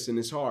going through this and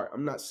it's hard.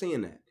 I'm not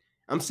saying that.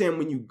 I'm saying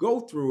when you go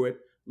through it,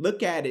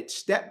 look at it,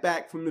 step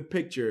back from the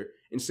picture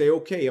and say,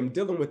 okay, I'm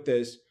dealing with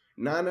this.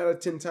 9 out of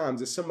 10 times,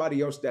 there's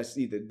somebody else that's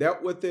either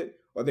dealt with it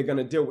or they're going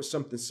to deal with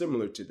something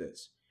similar to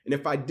this. And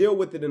if I deal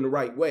with it in the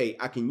right way,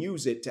 I can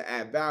use it to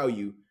add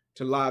value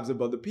to lives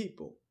of other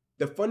people.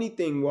 the funny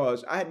thing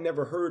was I had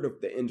never heard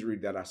of the injury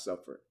that I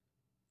suffered.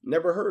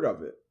 Never heard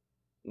of it.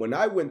 When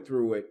I went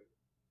through it,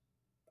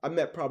 I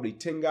met probably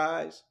 10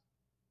 guys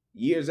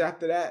years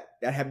after that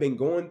have been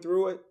going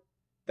through it,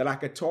 that I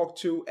could talk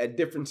to at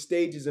different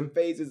stages and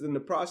phases in the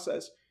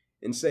process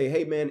and say,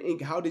 hey man,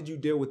 Ink, how did you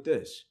deal with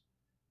this?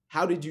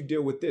 How did you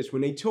deal with this?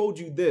 When they told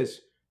you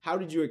this, how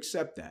did you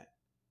accept that?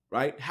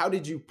 Right? How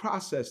did you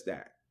process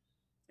that?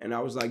 And I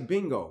was like,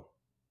 bingo,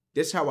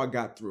 this is how I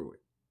got through it.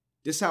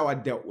 This is how I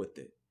dealt with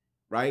it.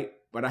 Right?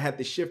 But I had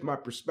to shift my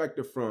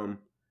perspective from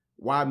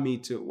why me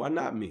to why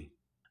not me.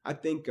 I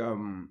think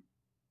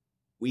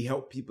we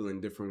help people in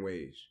different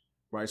ways.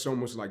 Right? It's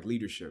almost like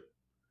leadership.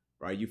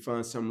 Right? You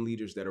find some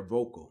leaders that are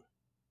vocal,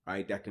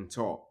 right? That can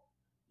talk.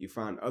 You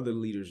find other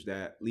leaders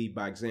that lead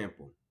by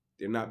example.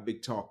 They're not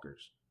big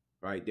talkers,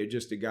 right? They're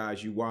just the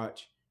guys you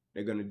watch.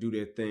 They're going to do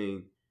their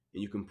thing,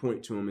 and you can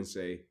point to them and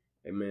say,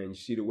 hey man, you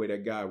see the way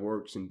that guy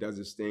works and does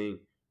his thing,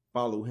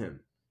 follow him.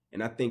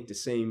 And I think the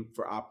same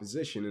for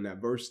opposition and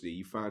adversity.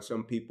 You find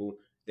some people,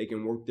 they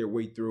can work their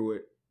way through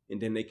it,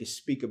 and then they can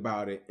speak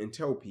about it and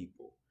tell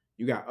people.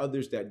 You got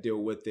others that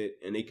deal with it,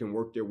 and they can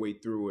work their way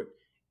through it,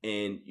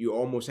 and you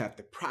almost have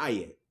to pry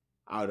it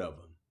out of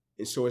them.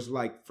 And so it's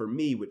like, for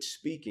me with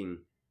speaking,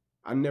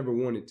 I never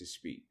wanted to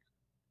speak.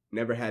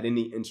 Never had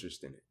any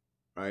interest in it,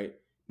 right?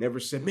 Never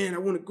said, man, I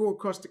want to go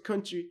across the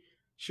country,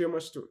 share my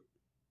story.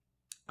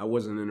 I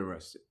wasn't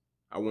interested.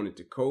 I wanted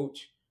to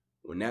coach.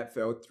 When that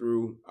fell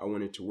through, I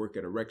wanted to work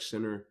at a rec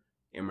center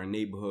in my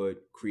neighborhood,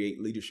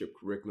 create leadership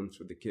curriculums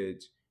for the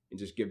kids, and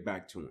just give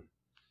back to them.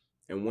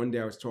 And one day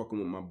I was talking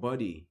with my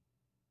buddy,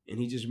 and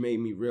he just made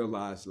me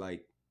realize,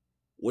 like,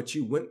 what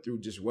you went through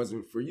just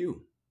wasn't for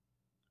you,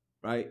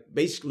 right?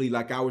 Basically,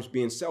 like I was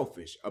being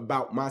selfish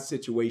about my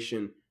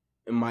situation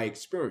and my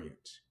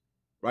experience,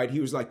 right? He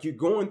was like, you're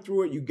going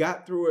through it, you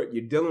got through it,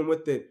 you're dealing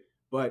with it,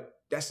 but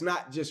that's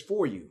not just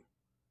for you.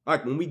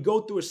 Like when we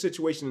go through a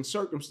situation and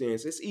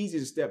circumstance, it's easy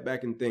to step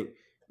back and think,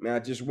 man, I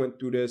just went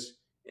through this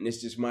and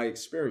it's just my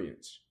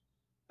experience.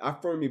 I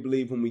firmly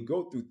believe when we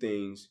go through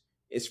things,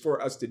 it's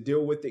for us to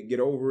deal with it, get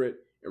over it,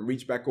 and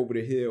reach back over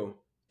the hill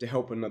to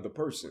help another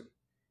person.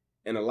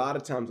 And a lot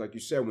of times, like you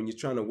said, when you're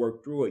trying to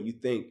work through it, you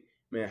think,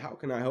 man, how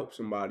can I help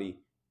somebody?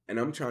 And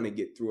I'm trying to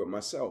get through it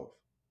myself,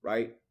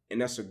 right?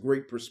 And that's a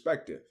great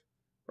perspective,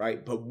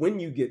 right? But when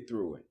you get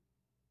through it,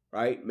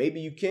 right, maybe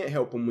you can't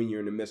help them when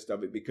you're in the midst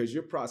of it because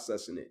you're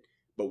processing it.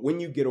 But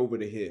when you get over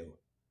the hill,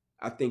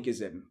 I think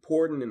it's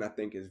important and I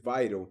think it's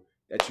vital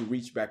that you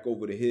reach back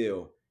over the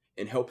hill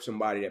and help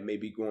somebody that may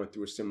be going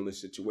through a similar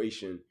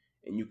situation,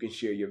 and you can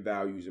share your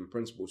values and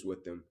principles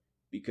with them,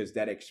 because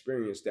that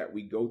experience that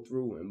we go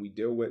through and we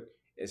deal with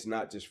is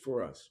not just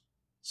for us.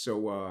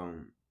 So,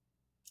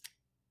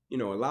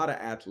 a lot of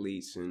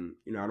athletes, and,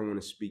 I don't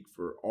want to speak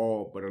for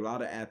all, but a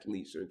lot of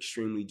athletes are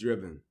extremely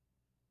driven,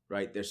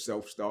 right? They're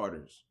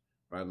self-starters,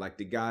 right? Like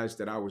the guys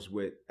that I was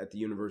with at the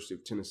University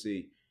of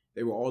Tennessee,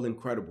 they were all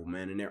incredible,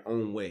 man, in their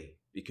own way,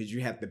 because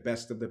you had the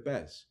best of the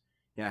best.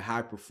 You had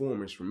high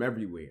performers from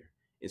everywhere.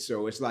 And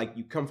so it's like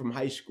you come from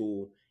high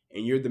school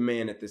and you're the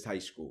man at this high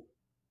school,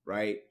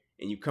 right?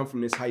 And you come from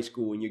this high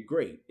school and you're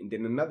great. And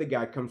then another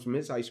guy comes from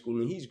his high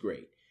school and he's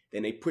great.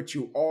 Then they put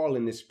you all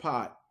in this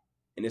pot.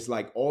 And it's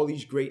like all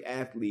these great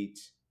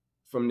athletes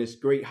from this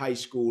great high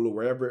school or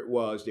wherever it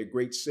was, their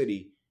great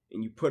city,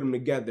 and you put them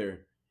together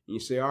and you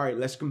say, all right,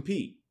 let's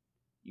compete.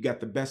 You got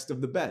the best of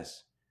the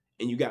best.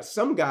 And you got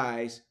some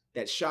guys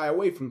that shy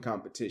away from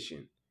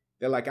competition.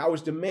 They're like, I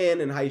was the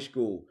man in high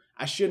school.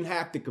 I shouldn't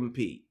have to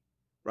compete,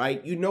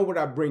 right? You know what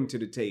I bring to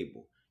the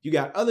table. You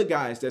got other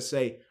guys that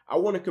say, I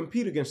want to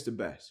compete against the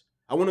best.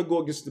 I want to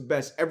go against the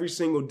best every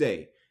single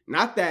day.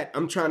 Not that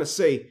I'm trying to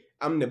say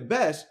I'm the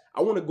best.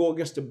 I want to go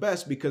against the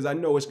best because I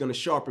know it's going to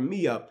sharpen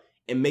me up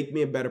and make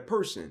me a better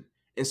person.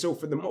 And so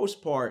for the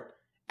most part,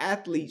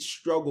 athletes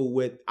struggle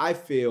with, I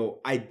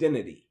feel,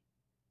 identity,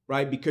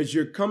 right? Because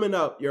you're coming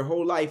up your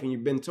whole life and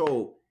you've been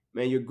told,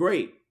 man, you're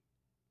great.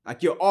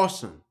 Like you're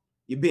awesome.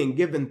 You're being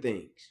given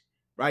things,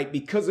 right?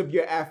 Because of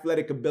your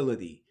athletic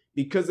ability,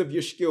 because of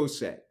your skill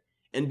set.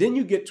 And then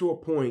you get to a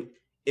point,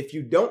 if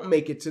you don't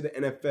make it to the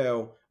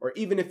NFL, or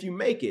even if you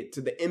make it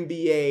to the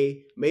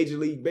NBA, Major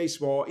League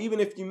Baseball, even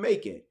if you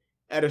make it,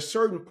 at a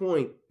certain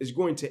point, it's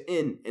going to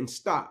end and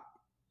stop,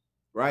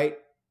 right?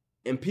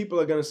 And people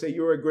are going to say,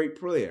 you're a great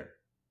player,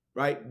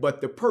 right?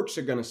 But the perks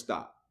are going to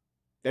stop.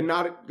 They're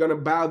not going to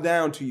bow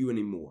down to you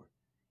anymore.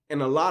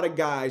 And a lot of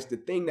guys, the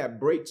thing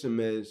that breaks them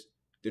is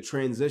the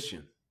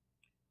transition.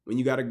 When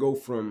you got to go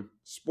from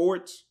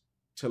sports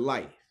to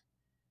life.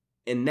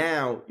 And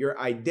now your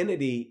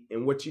identity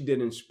and what you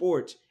did in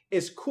sports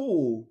is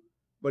cool,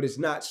 but it's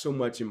not so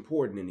much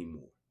important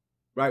anymore,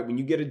 right? When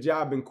you get a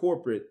job in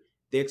corporate,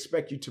 they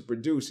expect you to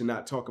produce and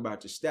not talk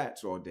about your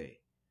stats all day,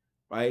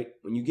 right?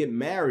 When you get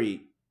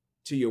married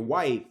to your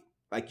wife,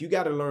 like you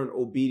got to learn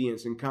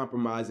obedience and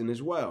compromising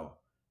as well,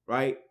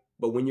 right?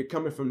 But when you're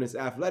coming from this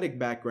athletic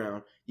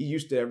background, you're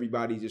used to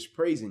everybody just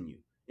praising you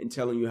and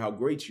telling you how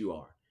great you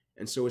are.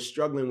 And so it's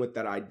struggling with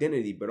that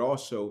identity, but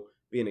also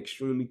being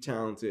extremely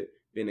talented,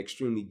 being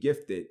extremely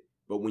gifted,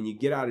 But when you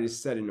get out of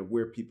this setting of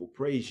where people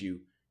praise you,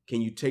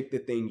 can you take the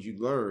things you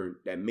learned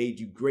that made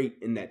you great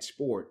in that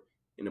sport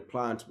and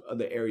apply them to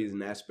other areas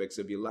and aspects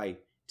of your life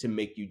to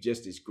make you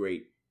just as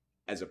great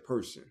as a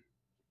person?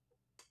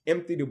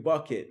 Empty the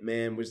bucket,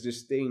 man, was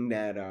this thing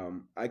that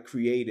I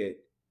created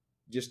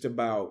just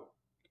about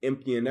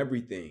emptying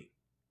everything,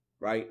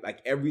 right?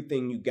 Like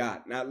everything you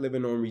got, not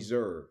living on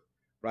reserve,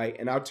 right?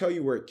 And I'll tell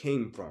you where it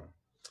came from.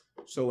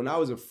 So when I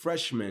was a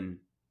freshman,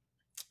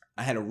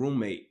 I had a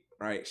roommate,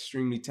 right?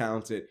 Extremely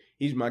talented.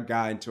 He's my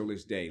guy until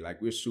this day.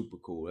 Like, we're super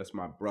cool. That's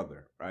my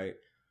brother, right?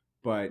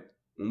 But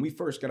when we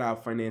first got our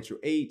financial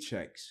aid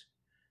checks,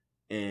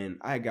 and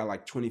I got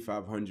like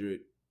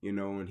 2,500,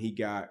 and he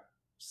got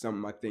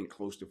something, I think,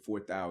 close to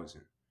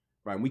 4,000,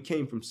 right? We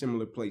came from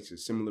similar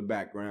places, similar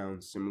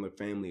backgrounds, similar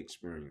family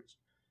experience.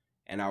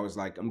 And I was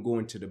like, I'm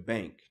going to the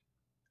bank.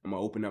 I'm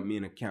going to open up me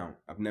an account.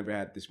 I've never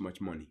had this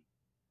much money.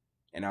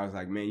 And I was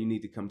like, man, you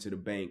need to come to the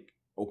bank,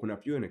 open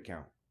up you an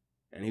account.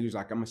 And he was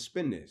like, I'm going to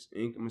spend this.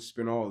 I'm going to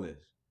spend all this.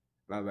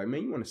 And I was like,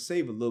 man, you want to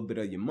save a little bit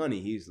of your money?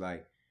 He's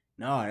like,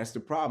 no, that's the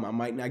problem. I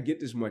might not get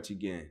this much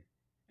again.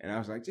 And I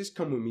was like, just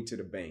come with me to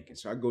the bank. And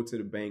so I go to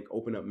the bank,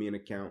 open up me an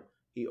account.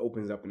 He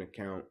opens up an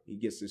account. He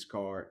gets his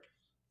card.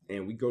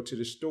 And we go to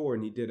the store,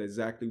 and he did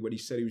exactly what he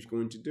said he was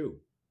going to do.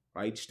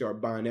 Right? He started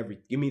buying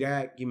everything. Give me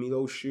that. Give me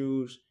those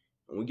shoes.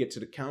 And we get to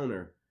the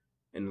counter,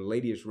 and the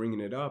lady is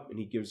ringing it up, and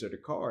he gives her the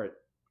card.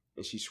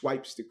 And she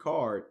swipes the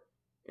card,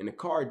 and the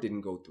card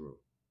didn't go through.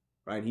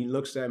 Right? He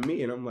looks at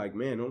me, and I'm like,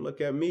 man, don't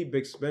look at me,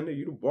 big spender.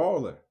 You the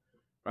baller.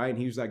 Right? And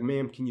he was like,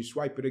 ma'am, can you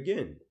swipe it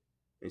again?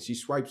 And she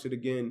swipes it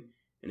again,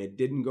 and it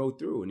didn't go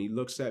through. And he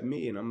looks at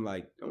me, and I'm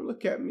like, don't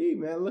look at me,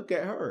 man. Look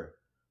at her.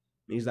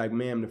 And he's like,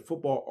 ma'am, the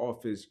football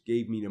office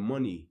gave me the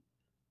money.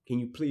 Can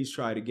you please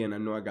try it again? I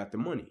know I got the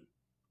money.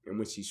 And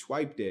when she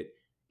swiped it,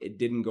 it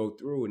didn't go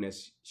through. And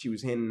as she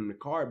was handing him the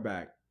card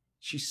back,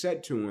 she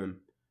said to him,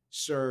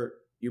 sir,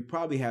 you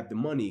probably have the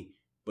money,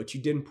 but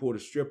you didn't pull the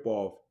strip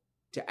off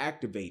to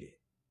activate it.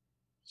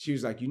 She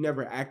was like, you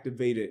never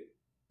activated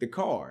the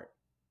card,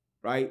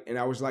 right? And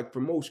I was like,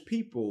 for most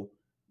people,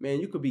 man,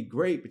 you could be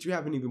great, but you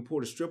haven't even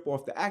pulled the strip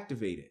off to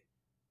activate it,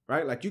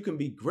 right? Like, you can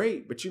be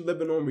great, but you're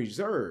living on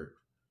reserve,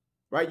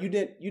 right? You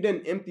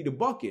didn't empty the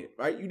bucket,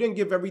 right? You didn't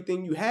give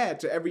everything you had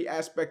to every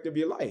aspect of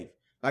your life.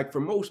 Like, for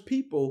most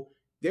people,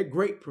 they're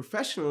great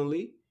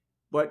professionally,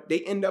 but they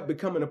end up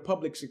becoming a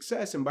public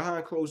success, and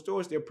behind closed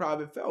doors, they're a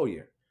private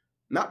failure.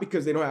 Not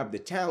because they don't have the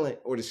talent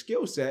or the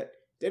skill set,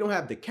 they don't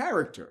have the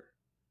character,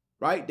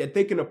 right? That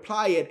they can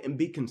apply it and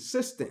be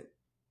consistent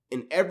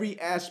in every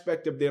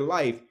aspect of their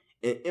life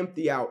and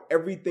empty out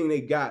everything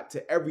they got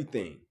to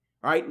everything,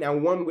 right? Now,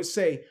 one would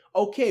say,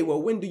 okay,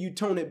 well, when do you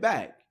tone it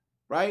back,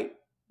 right?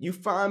 You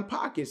find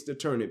pockets to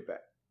turn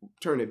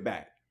it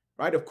back,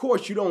 right? Of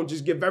course, you don't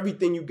just give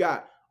everything you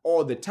got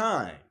all the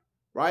time,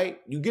 right?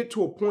 You get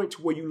to a point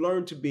to where you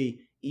learn to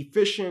be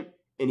efficient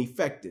and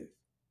effective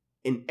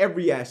in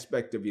every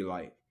aspect of your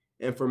life.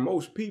 And for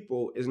most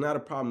people, it's not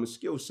a problem with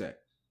skill set.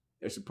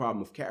 It's a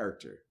problem with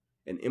character.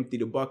 And empty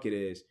the bucket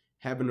is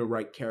having the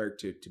right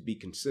character to be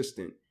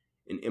consistent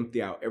and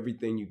empty out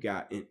everything you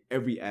got in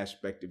every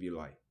aspect of your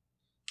life.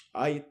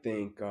 I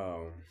think,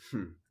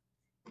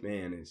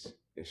 man,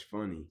 it's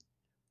funny.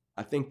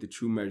 I think the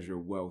true measure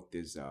of wealth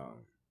is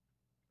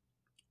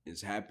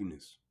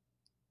happiness,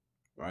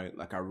 right?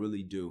 Like, I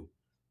really do.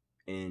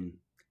 And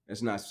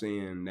that's not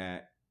saying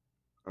that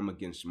I'm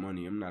against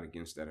money. I'm not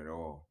against that at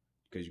all,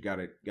 because you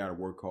gotta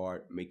work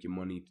hard, make your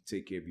money to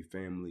take care of your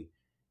family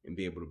and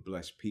be able to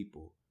bless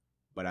people.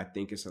 But I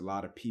think it's a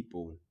lot of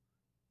people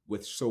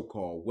with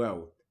so-called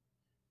wealth,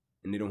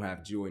 and they don't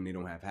have joy and they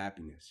don't have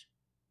happiness,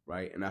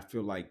 right? And I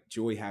feel like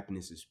joy,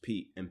 happiness,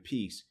 and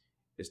peace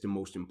is the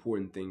most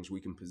important things we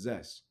can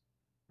possess,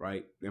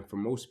 right? And for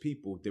most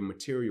people, their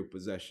material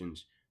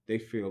possessions, they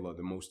feel are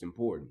the most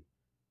important.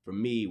 For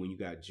me, when you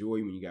got joy,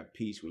 when you got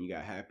peace, when you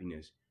got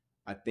happiness,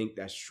 I think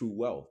that's true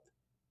wealth,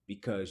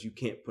 because you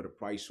can't put a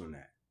price on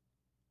that.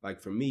 Like,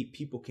 for me,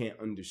 people can't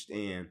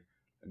understand.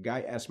 A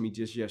guy asked me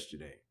just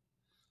yesterday,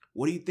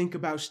 what do you think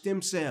about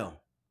stem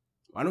cell?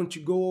 Why don't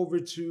you go over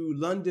to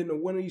London or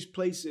one of these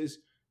places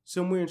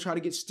somewhere and try to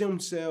get stem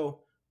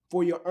cell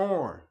for your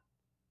arm?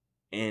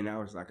 And I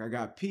was like, I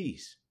got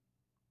peace.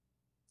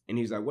 And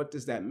he's like, what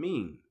does that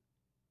mean?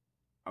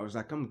 I was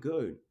like, I'm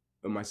good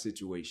with my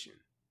situation,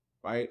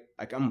 right?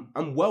 Like,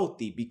 I'm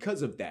wealthy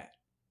because of that.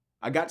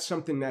 I got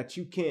something that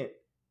you can't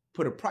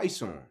put a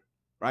price on,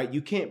 right?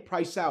 You can't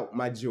price out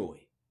my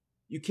joy.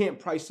 You can't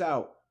price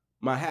out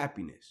my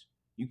happiness.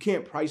 You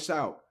can't price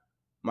out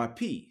my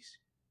peace.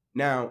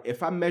 Now,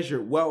 if I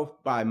measure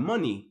wealth by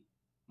money,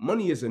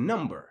 money is a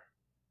number.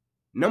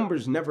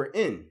 Numbers never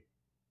end,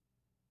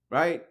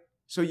 right?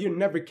 So you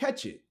never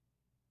catch it.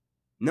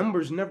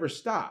 Numbers never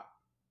stop.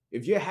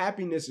 If your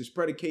happiness is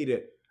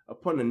predicated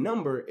upon a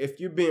number, if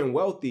you're being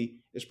wealthy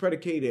is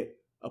predicated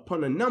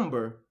upon a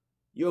number,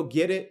 you'll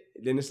get it.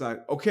 Then it's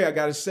like, okay, I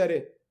got to set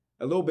it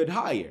a little bit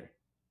higher.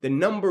 The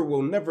number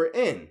will never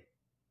end.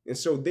 And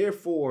so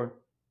therefore,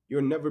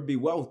 you'll never be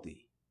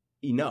wealthy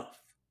enough.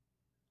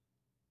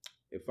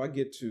 if I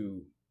get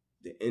to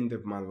the end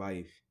of my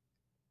life,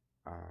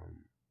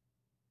 um,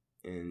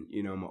 and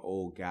I'm an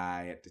old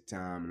guy at the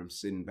time, and I'm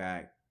sitting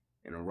back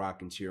in a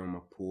rocking chair on my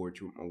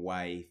porch with my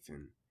wife,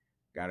 and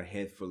got a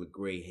head full of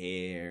gray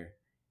hair,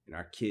 and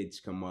our kids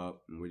come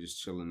up, and we're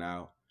just chilling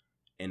out,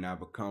 and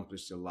I've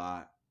accomplished a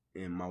lot,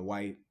 and my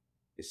wife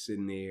is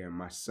sitting there, and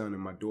my son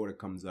and my daughter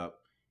comes up,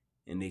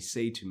 and they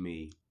say to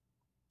me,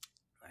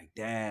 like,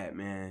 Dad,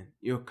 man,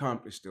 you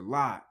accomplished a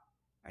lot.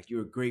 Like,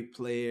 you're a great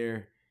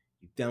player.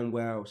 You've done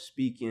well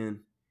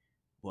speaking,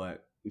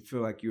 but we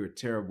feel like you're a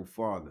terrible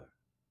father,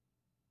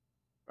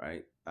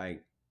 right?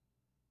 Like,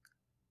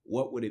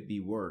 what would it be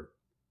worth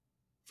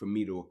for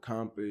me to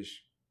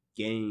accomplish,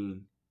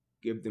 gain,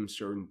 give them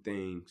certain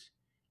things,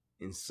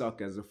 and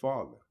suck as a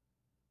father,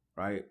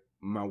 right?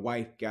 My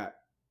wife got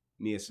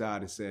me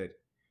aside and said,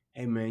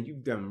 hey, man,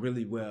 you've done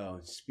really well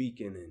in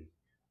speaking and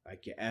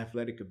like your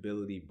athletic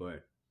ability,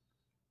 but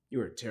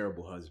you're a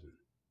terrible husband.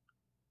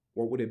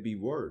 What would it be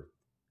worth,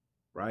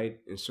 right?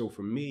 And so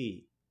for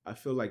me, I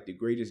feel like the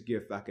greatest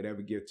gift I could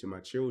ever give to my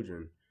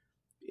children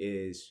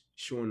is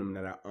showing them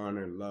that I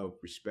honor, love,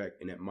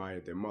 respect, and admire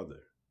their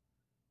mother,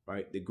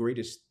 right? The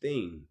greatest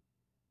thing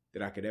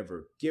that I could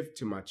ever give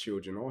to my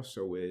children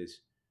also is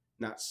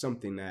not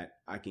something that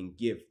I can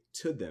give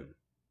to them.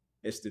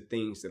 It's the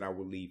things that I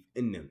will leave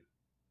in them,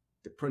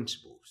 the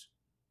principles,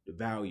 the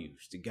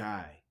values, the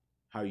guide,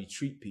 how you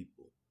treat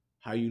people,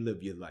 how you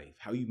live your life,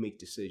 how you make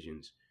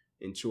decisions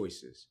and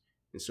choices.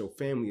 And so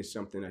family is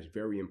something that's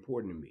very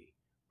important to me,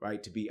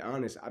 right? To be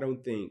honest, I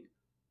don't think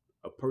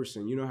a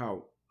person, you know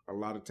how a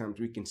lot of times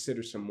we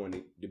consider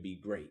someone to be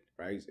great,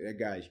 right? That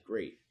guy's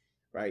great,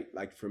 right?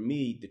 Like for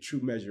me, the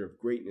true measure of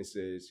greatness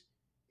is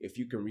if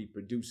you can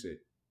reproduce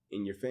it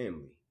in your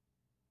family,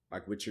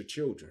 like with your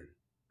children,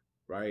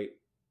 right?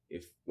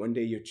 If one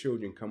day your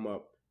children come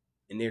up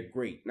and they're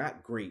great,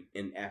 not great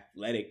in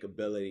athletic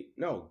ability,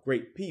 no,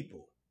 great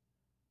people,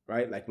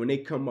 right? Like when they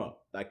come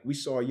up, like we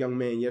saw a young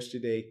man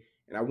yesterday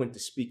and I went to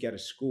speak at a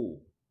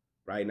school,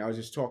 right? And I was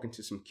just talking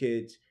to some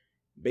kids,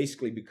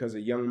 basically because a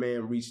young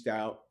man reached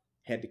out,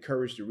 had the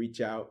courage to reach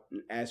out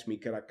and ask me,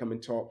 could I come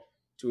and talk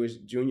to his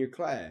junior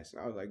class?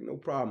 And I was like, no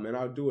problem, man,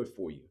 I'll do it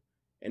for you.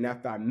 And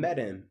after I met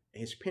him,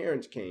 his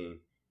parents came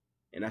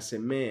and I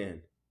said,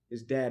 man,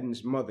 his dad and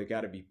his mother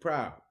got to be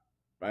proud,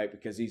 right?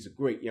 Because he's a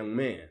great young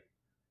man.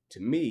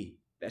 To me,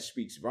 that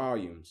speaks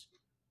volumes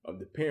of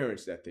the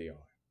parents that they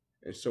are.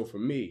 And so for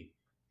me,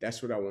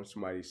 that's what I want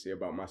somebody to say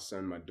about my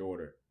son, my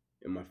daughter,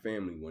 and my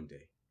family one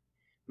day.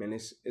 Man,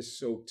 it's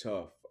so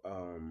tough,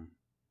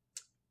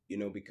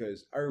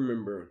 because I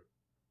remember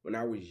when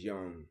I was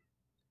young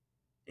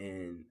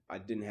and I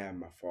didn't have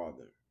my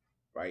father,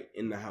 right,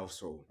 in the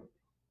household.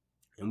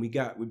 And we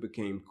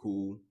became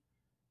cool.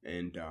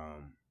 And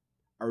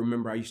I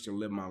remember I used to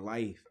live my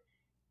life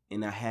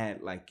and I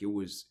had like, it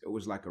was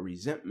like a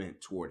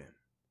resentment toward him,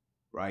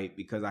 right?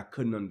 Because I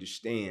couldn't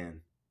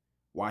understand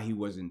why he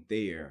wasn't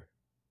there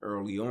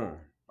early on.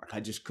 Like I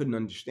just couldn't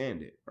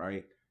understand it,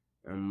 right?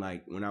 And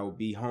like when I would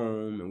be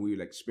home and we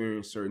would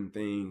experience certain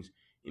things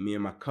and me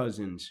and my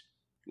cousins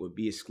would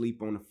be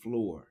asleep on the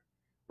floor,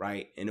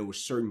 right? And there were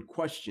certain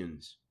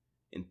questions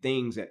and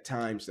things at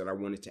times that I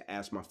wanted to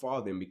ask my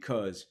father, and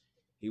because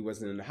he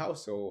wasn't in the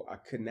household, I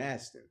couldn't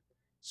ask him.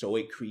 So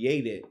it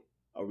created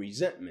a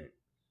resentment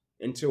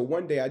until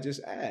one day I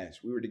just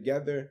asked. We were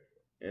together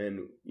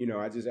and,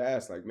 I just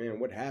asked like, man,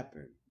 what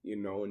happened?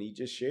 And he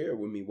just shared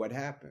with me what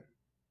happened,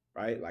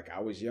 right? Like I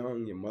was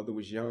young, your mother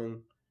was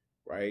young,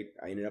 right?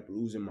 I ended up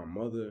losing my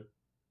mother,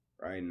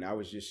 right? And I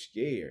was just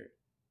scared,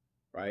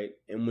 right?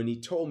 And when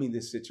he told me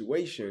this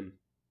situation,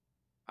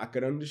 I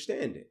could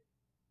understand it,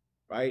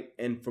 right?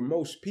 And for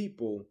most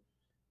people,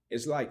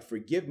 it's like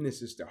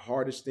forgiveness is the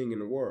hardest thing in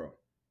the world.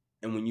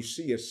 And when you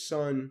see a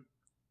son,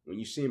 when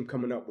you see him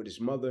coming up with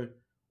his mother,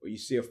 or you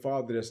see a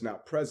father that's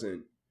not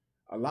present,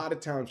 a lot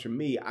of times for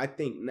me, I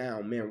think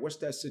now, man, what's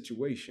that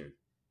situation?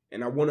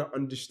 And I want to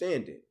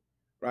understand it,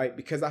 right?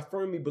 Because I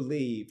firmly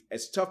believe,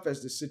 as tough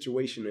as the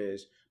situation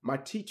is, my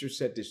teacher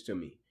said this to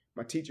me.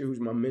 My teacher, who's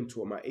my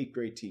mentor, my 8th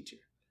grade teacher.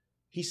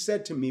 He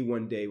said to me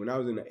one day when I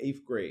was in the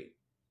 8th grade,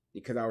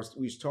 because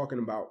we was talking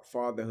about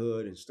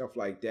fatherhood and stuff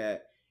like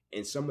that,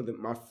 and some of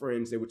my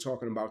friends, they were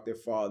talking about their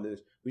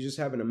fathers. We were just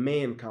having a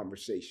man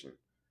conversation.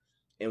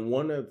 And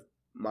one of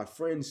my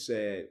friends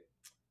said,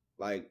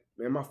 like,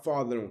 man, my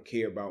father don't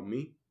care about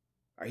me.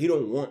 Like, he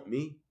don't want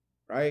me,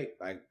 right?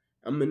 Like,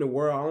 I'm in the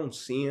world, I don't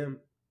see him,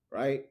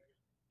 right?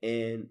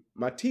 And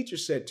my teacher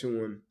said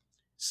to him,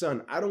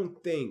 son, I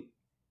don't think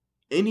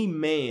any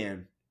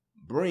man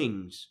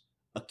brings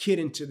a kid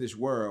into this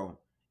world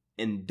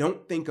and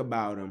don't think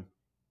about him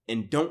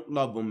and don't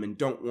love him and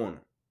don't want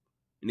him.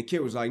 And the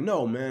kid was like,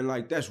 no, man,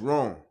 like, that's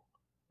wrong,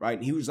 right?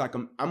 And he was like,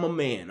 I'm a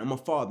man, I'm a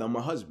father, I'm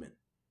a husband,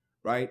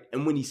 right?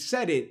 And when he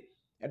said it,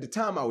 at the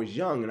time I was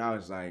young and I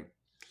was like,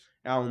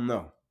 I don't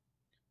know.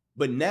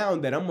 But now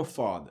that I'm a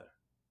father,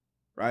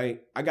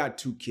 right, I got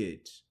 2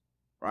 kids,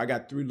 or I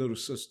got 3 little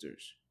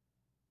sisters,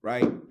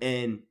 right?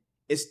 And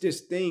it's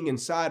this thing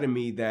inside of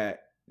me that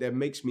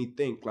makes me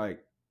think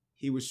like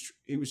it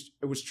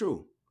was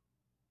true,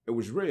 It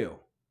was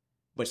real.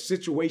 But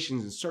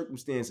situations and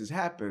circumstances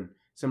happen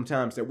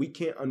sometimes that we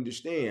can't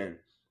understand.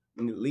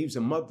 And it leaves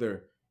a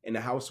mother in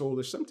the household,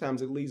 or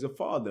sometimes it leaves a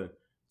father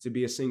to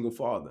be a single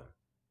father,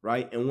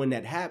 right? And when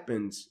that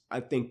happens,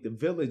 I think the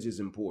village is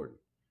important.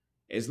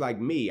 It's like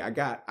me, I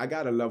got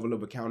a level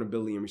of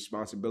accountability and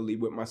responsibility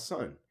with my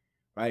son,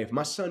 right? If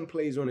my son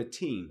plays on a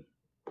team,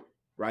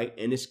 right,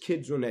 and his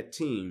kids on that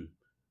team,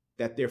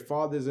 that their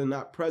fathers are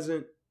not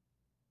present,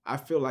 I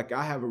feel like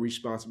I have a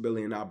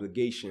responsibility and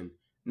obligation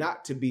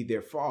not to be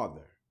their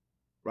father,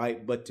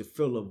 right, but to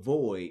fill a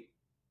void,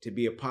 to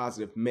be a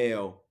positive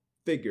male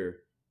figure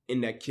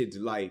in that kid's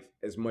life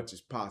as much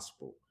as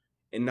possible,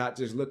 and not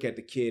just look at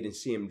the kid and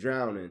see him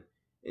drowning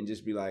and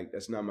just be like,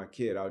 that's not my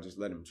kid, I'll just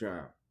let him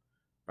drown,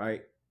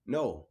 right?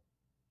 No,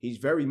 he's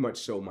very much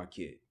so my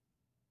kid,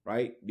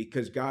 right?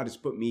 Because God has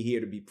put me here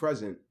to be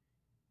present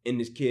in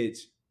this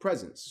kid's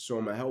presence, so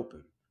I'm gonna help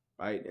him,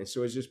 right? And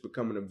so it's just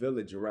becoming a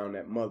village around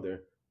that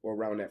mother or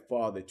around that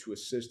father to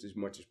assist as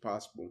much as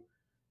possible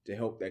to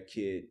help that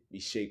kid be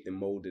shaped and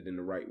molded in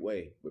the right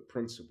way with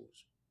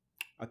principles.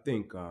 I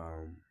think,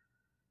 man,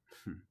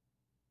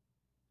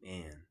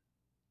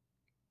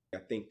 I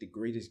think the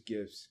greatest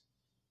gifts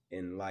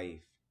in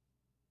life,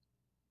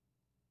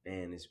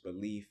 man, is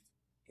belief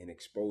and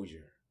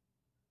exposure,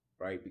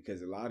 right?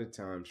 Because a lot of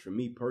times, for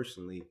me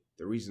personally,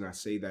 the reason I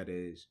say that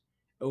is,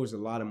 it was a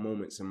lot of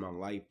moments in my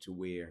life to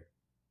where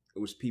it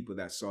was people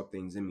that saw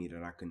things in me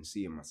that I couldn't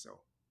see in myself.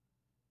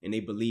 And they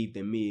believed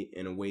in me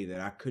in a way that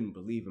I couldn't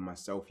believe in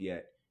myself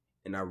yet.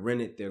 And I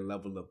rented their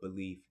level of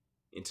belief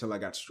until I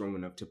got strong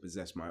enough to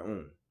possess my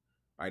own,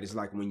 right? It's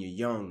like when you're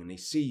young and they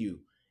see you,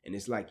 and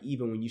it's like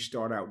even when you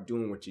start out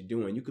doing what you're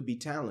doing, you could be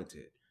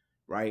talented,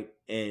 right?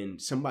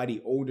 And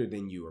somebody older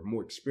than you or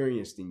more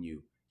experienced than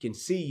you can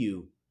see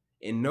you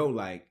and know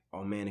like,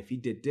 oh man, if he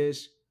did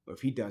this or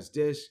if he does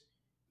this,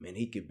 man,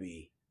 he could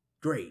be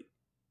great,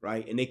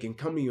 right? And they can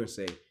come to you and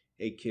say,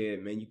 hey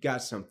kid, man, you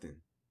got something.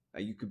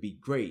 Like you could be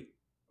great,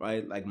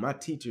 right? Like my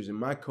teachers and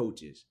my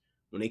coaches,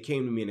 when they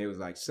came to me and they was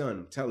like, son,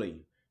 I'm telling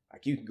you,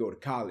 like you can go to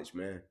college,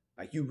 man.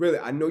 Like you really,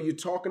 I know you're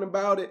talking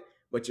about it,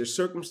 but your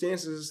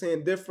circumstances are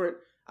saying different.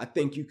 I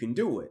think you can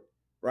do it,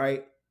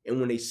 right? And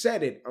when they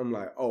said it, I'm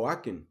like, oh, I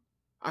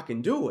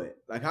can do it.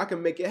 Like I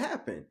can make it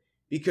happen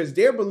because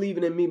they're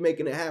believing in me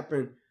making it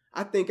happen.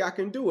 I think I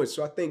can do it.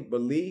 So I think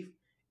belief,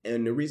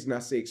 and the reason I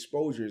say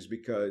exposure is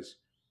because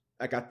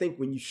like I think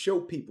when you show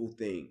people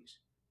things,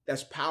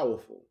 that's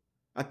powerful.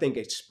 I think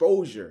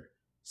exposure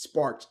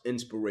sparks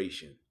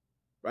inspiration,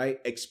 right?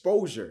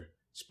 Exposure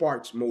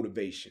sparks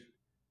motivation.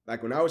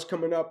 Like when I was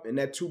coming up in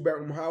that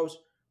 2-bedroom house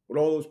with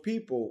all those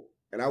people,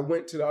 and I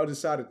went to the other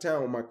side of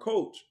town with my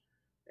coach,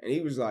 and he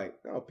was like,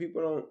 no,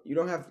 you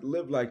don't have to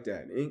live like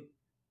that, Ink.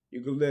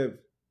 You can live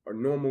a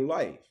normal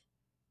life,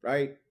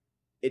 right?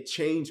 It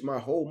changed my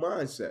whole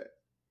mindset.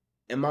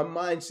 And my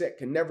mindset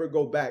can never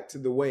go back to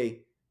the way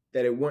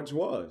that it once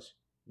was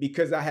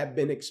because I have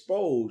been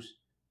exposed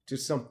to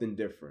something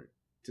different,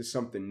 to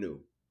something new.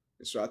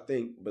 And so I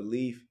think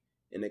belief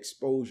and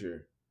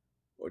exposure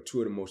are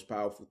two of the most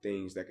powerful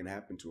things that can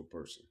happen to a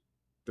person.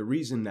 The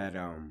reason that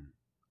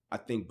I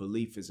think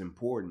belief is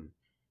important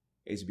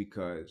is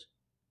because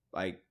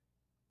like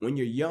when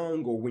you're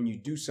young or when you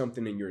do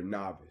something and you're a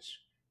novice,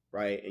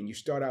 right? And you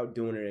start out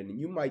doing it and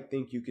you might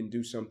think you can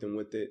do something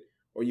with it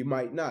or you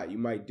might not. You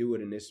might do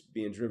it and it's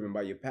being driven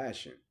by your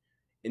passion.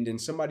 And then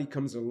somebody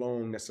comes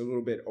along that's a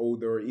little bit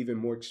older or even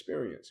more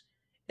experienced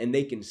and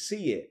they can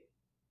see it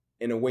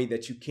in a way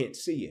that you can't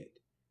see it,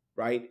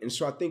 right? And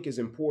so I think it's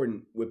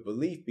important with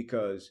belief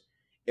because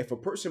if a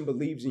person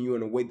believes in you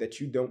in a way that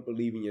you don't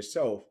believe in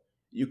yourself,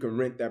 you can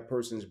rent that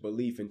person's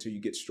belief until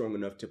you get strong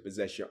enough to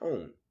possess your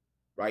own,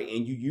 right?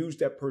 And you use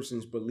that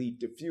person's belief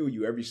to fuel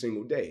you every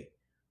single day,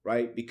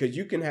 right? Because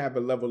you can have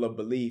a level of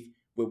belief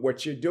with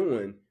what you're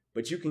doing,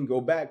 but you can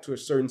go back to a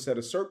certain set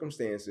of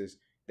circumstances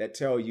that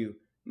tell you,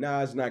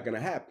 nah, it's not going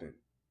to happen.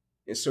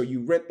 And so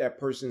you rent that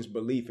person's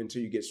belief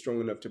until you get strong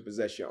enough to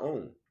possess your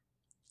own.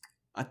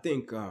 I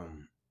think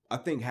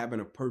having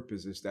a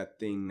purpose is that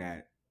thing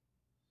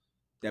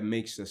that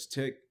makes us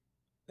tick,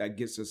 that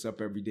gets us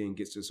up every day and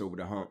gets us over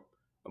the hump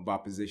of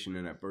opposition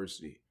and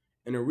adversity.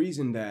 And the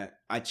reason that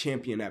I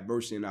champion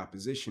adversity and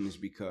opposition is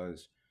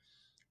because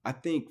I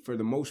think for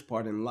the most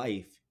part in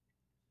life,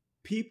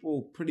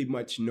 people pretty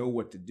much know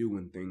what to do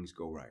when things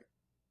go right,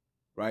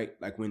 right?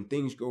 Like when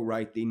things go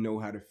right, they know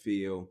how to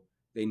feel,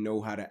 they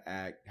know how to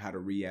act, how to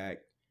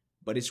react.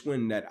 But it's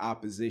when that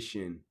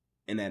opposition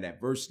and that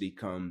adversity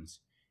comes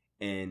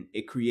and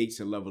it creates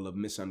a level of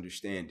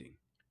misunderstanding,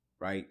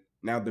 right?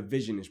 Now the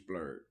vision is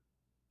blurred.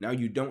 Now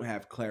you don't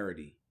have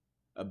clarity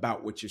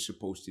about what you're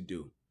supposed to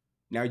do.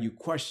 Now you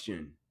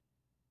question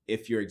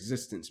if your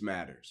existence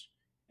matters.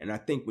 And I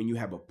think when you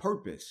have a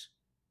purpose,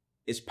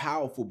 it's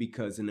powerful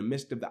because in the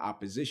midst of the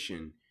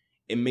opposition,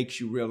 it makes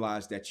you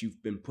realize that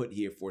you've been put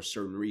here for a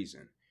certain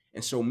reason.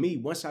 And so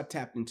once I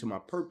tapped into my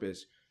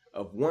purpose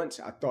of once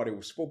I thought it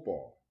was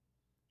football,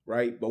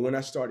 right? But when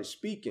I started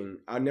speaking,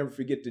 I'll never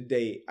forget the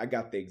day I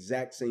got the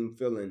exact same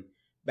feeling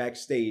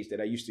backstage that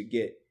I used to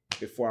get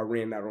before I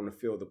ran out on the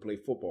field to play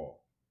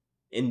football.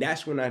 And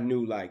that's when I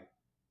knew, like,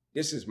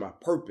 this is my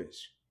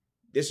purpose.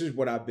 This is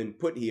what I've been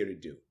put here to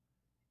do.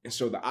 And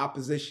so the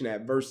opposition,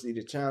 adversity,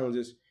 the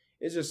challenges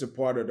is just a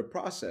part of the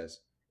process.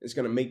 It's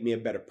going to make me a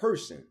better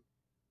person.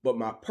 But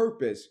my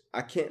purpose,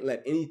 I can't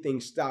let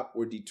anything stop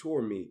or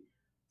detour me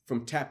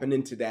from tapping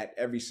into that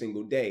every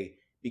single day.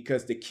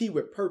 Because the key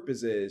with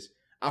purpose is,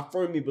 I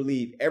firmly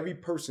believe every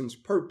person's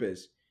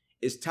purpose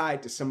is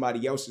tied to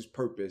somebody else's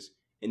purpose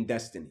and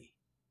destiny.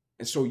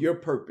 And so your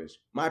purpose,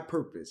 my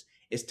purpose,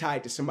 is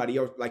tied to somebody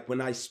else. Like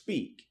when I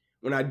speak,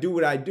 when I do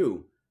what I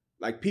do,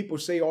 like people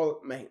say, "Oh,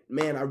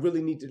 man, I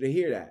really needed to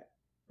hear that,"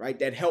 right?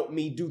 That helped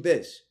me do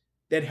this.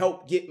 That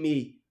helped get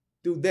me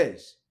through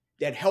this.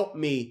 That helped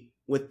me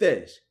with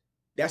this.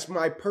 That's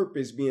my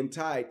purpose being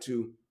tied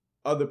to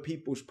other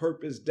people's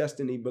purpose,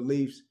 destiny,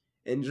 beliefs,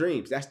 and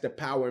dreams. That's the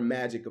power and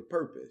magic of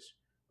purpose,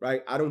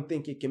 right? I don't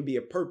think it can be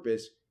a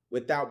purpose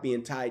without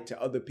being tied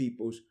to other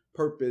people's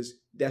purpose,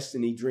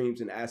 destiny,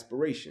 dreams, and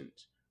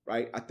aspirations,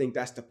 right? I think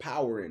that's the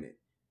power in it.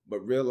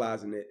 But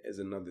realizing it is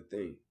another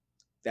thing.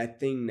 That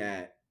thing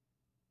that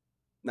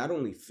not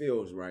only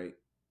feels right,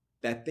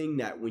 that thing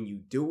that when you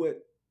do it,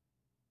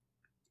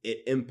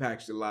 it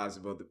impacts the lives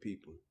of other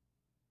people.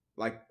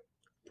 Like,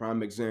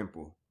 prime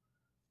example,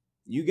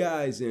 you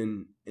guys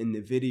in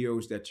the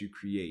videos that you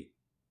create,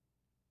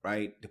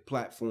 right? The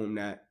platform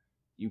that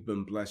you've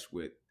been blessed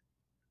with,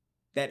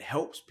 that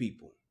helps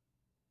people,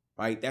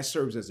 right? That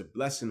serves as a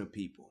blessing to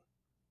people,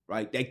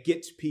 right? That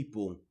gets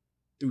people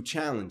through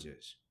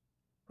challenges,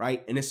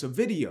 right? And it's a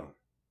video,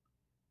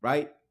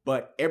 right?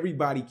 But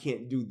everybody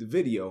can't do the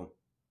video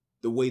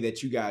the way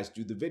that you guys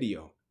do the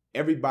video.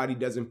 Everybody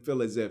doesn't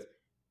feel as if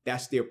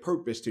that's their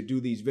purpose to do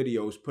these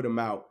videos, put them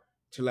out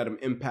to let them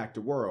impact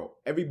the world.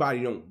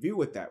 Everybody don't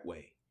view it that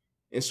way.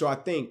 And so I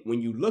think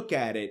when you look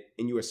at it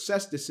and you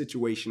assess the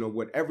situation or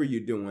whatever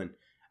you're doing,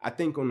 I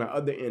think on the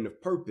other end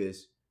of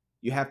purpose,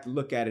 you have to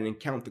look at it and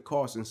count the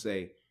cost and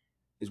say,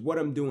 is what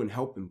I'm doing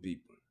helping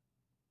people,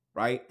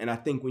 right? And I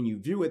think when you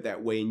view it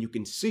that way and you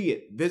can see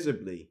it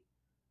visibly,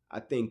 I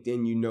think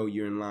then you know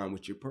you're in line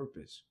with your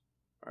purpose,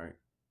 right?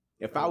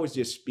 If I was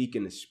just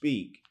speaking to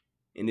speak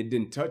and it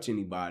didn't touch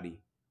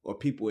anybody, or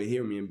people would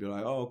hear me and be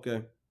like, oh,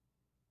 okay,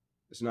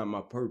 it's not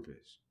my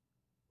purpose.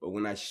 But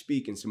when I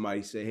speak and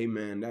somebody say, hey,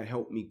 man, that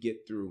helped me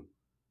get through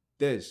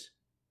this,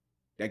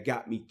 that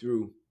got me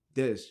through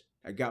this,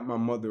 that got my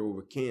mother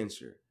over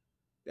cancer,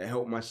 that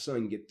helped my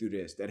son get through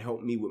this, that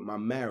helped me with my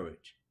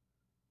marriage,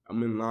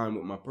 I'm in line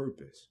with my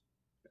purpose.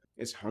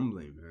 It's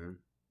humbling, man.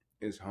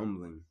 It's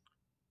humbling.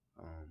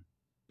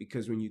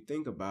 Because when you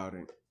think about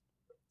it,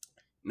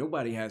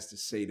 nobody has to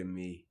say to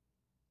me,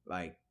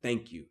 like,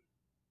 thank you.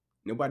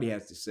 Nobody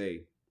has to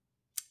say,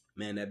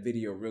 man, that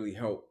video really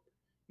helped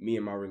me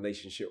in my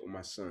relationship with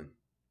my son.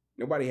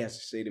 Nobody has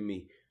to say to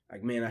me,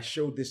 like, man, I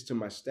showed this to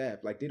my staff.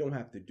 Like, they don't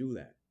have to do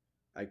that.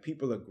 Like,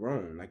 people are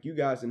grown. Like, you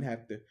guys didn't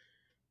have to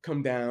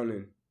come down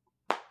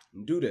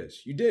and do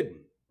this. You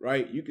didn't,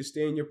 right? You could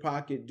stay in your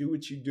pocket, do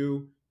what you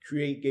do,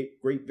 create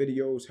great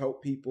videos,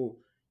 help people.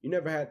 You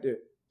never had to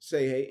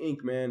say, hey,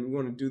 Ink, man, we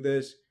want to do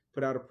this,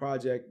 put out a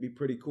project, be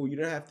pretty cool. You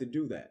don't have to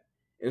do that.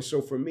 And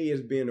so for me,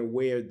 it's being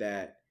aware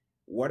that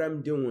what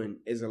I'm doing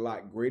is a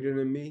lot greater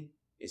than me.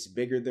 It's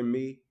bigger than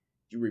me.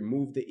 You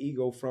remove the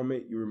ego from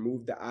it. You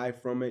remove the I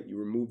from it. You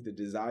remove the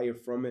desire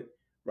from it,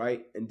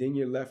 right? And then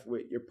you're left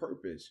with your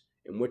purpose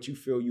and what you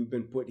feel you've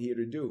been put here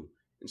to do.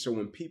 And so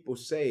when people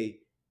say,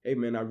 hey,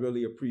 man, I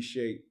really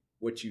appreciate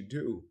what you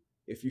do,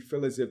 if you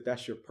feel as if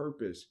that's your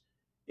purpose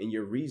and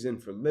your reason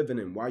for living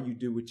and why you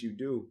do what you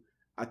do,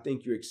 I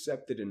think you're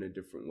accepted in a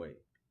different way,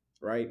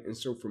 right? And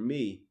so for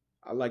me,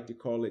 I like to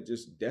call it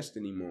just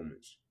destiny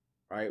moments,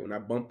 right? When I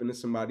bump into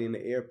somebody in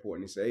the airport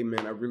and they say, hey,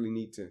 man, I really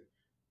need to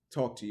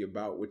talk to you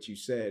about what you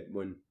said,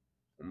 when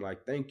I'm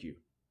like, thank you,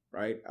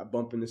 right? I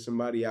bump into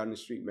somebody out in the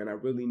street, man, I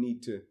really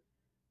need to,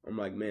 I'm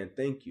like, man,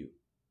 thank you,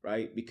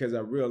 right? Because I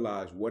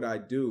realize what I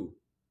do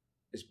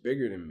is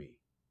bigger than me,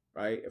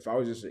 right? If I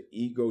was just an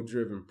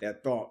ego-driven,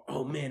 that thought,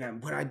 oh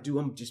man, what I do,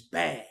 I'm just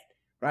bad,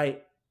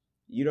 right?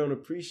 You don't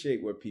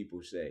appreciate what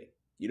people say.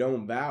 You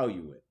don't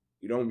value it.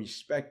 You don't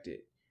respect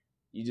it.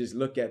 You just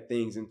look at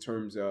things in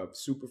terms of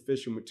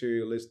superficial,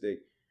 materialistic,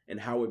 and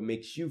how it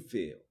makes you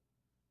feel,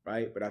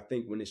 right? But I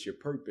think when it's your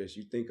purpose,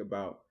 you think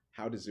about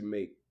how does it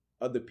make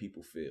other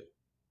people feel?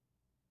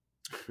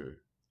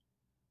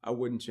 I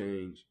wouldn't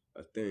change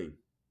a thing,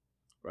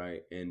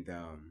 right? And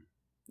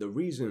the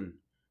reason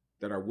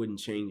that I wouldn't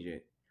change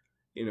it,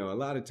 a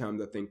lot of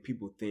times I think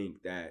people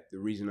think that the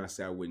reason I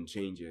say I wouldn't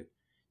change it,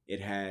 it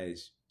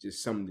has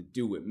just something to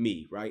do with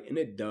me, right? And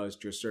it does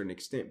to a certain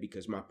extent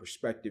because my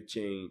perspective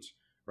changed,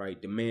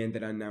 right? The man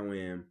that I now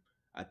am,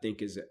 I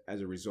think is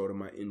as a result of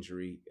my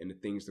injury and the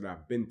things that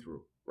I've been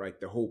through, right?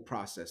 The whole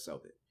process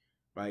of it,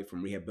 right?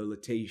 From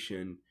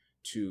rehabilitation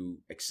to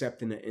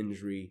accepting the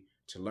injury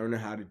to learning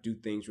how to do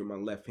things with my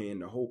left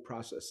hand, the whole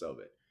process of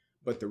it.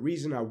 But the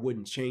reason I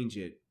wouldn't change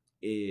it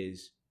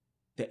is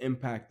the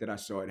impact that I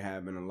saw it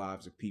have in the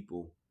lives of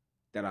people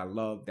that I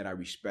love, that I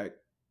respect,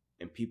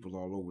 and people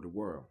all over the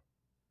world,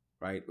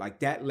 right? Like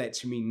that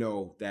lets me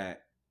know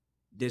that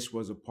this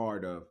was a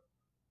part of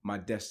my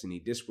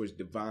destiny. This was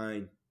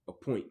divine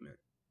appointment,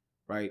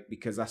 right?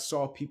 Because I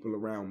saw people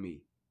around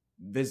me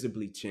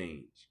visibly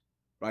change,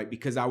 right?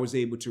 Because I was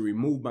able to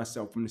remove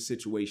myself from the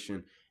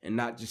situation and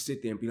not just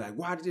sit there and be like,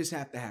 why did this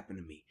have to happen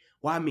to me?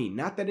 Why me?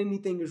 Not that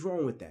anything is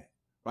wrong with that,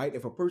 right?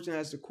 If a person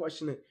has to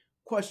question it,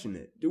 question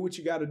it. Do what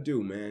you got to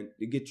do, man,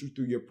 to get you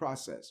through your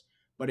process.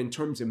 But in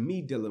terms of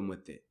me dealing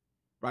with it,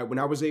 right? When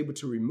I was able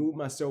to remove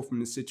myself from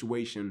the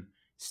situation,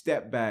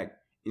 step back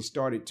and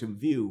started to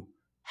view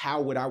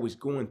how what I was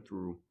going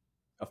through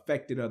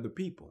affected other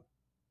people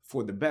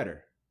for the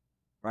better,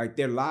 right?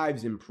 Their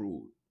lives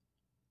improved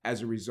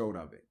as a result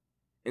of it.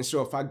 And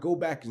so if I go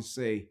back and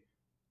say,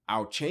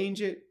 I'll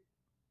change it,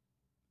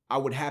 I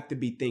would have to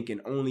be thinking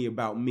only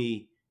about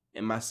me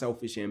and my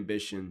selfish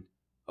ambition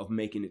of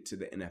making it to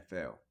the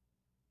NFL.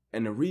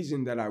 And the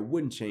reason that I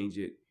wouldn't change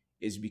it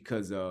is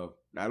because of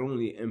not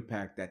only the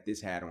impact that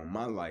this had on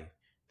my life,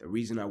 the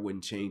reason I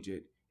wouldn't change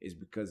it is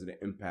because of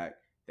the impact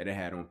that it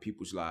had on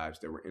people's lives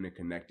that were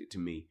interconnected to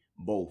me,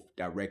 both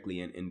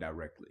directly and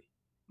indirectly.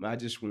 I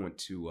just want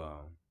to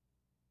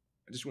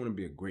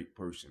be a great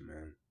person,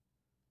 man.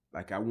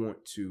 Like I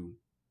want to,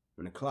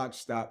 when the clock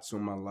stops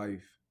on my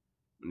life,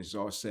 when it's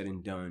all said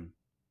and done,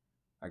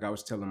 like I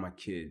was telling my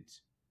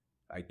kids,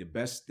 like the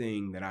best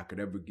thing that I could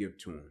ever give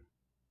to them,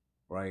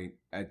 right?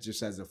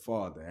 Just as a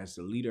father, as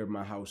the leader of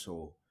my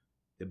household,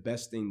 the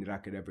best thing that I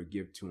could ever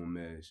give to them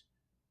is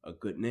a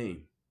good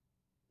name,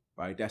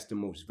 right? That's the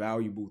most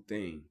valuable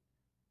thing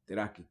that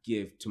I could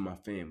give to my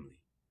family,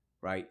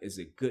 right? Is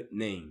a good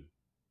name,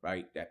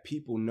 right? That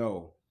people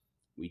know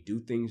we do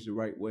things the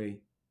right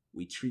way,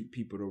 we treat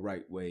people the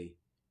right way,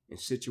 and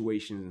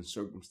situations and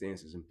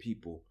circumstances and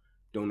people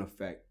don't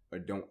affect or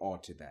don't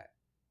alter that,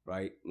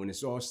 right? When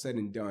it's all said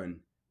and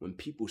done, when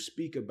people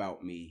speak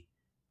about me,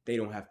 they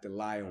don't have to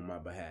lie on my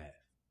behalf,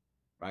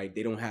 right?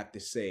 They don't have to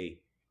say,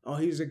 oh,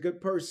 he's a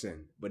good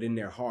person, but in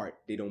their heart,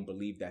 they don't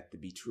believe that to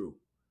be true,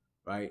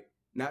 right?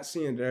 Not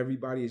saying that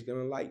everybody is going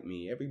to like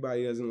me.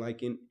 Everybody doesn't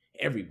like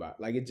everybody.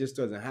 Like it just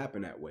doesn't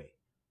happen that way.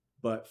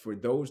 But for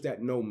those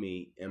that know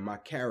me and my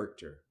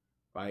character,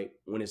 right,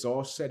 when it's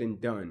all said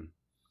and done,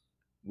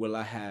 will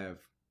I have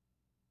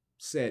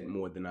said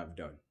more than I've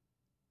done?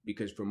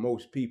 Because for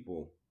most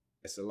people,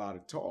 it's a lot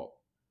of talk,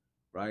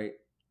 right?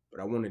 But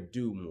I want to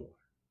do more,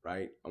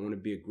 right? I want to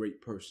be a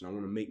great person. I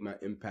want to make my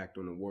impact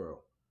on the world,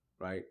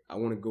 right? I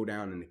want to go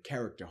down in the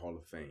Character Hall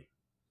of Fame,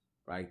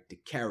 right? The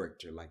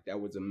character, like that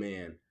was a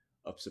man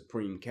of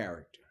supreme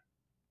character.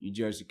 You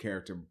judge the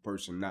character of a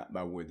person not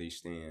by where they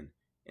stand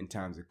in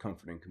times of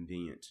comfort and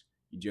convenience.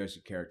 You judge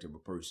the character of a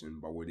person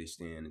by where they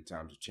stand in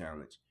times of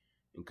challenge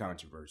and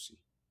controversy.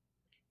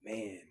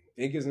 Man,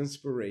 biggest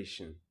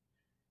inspiration.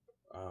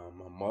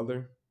 My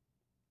mother.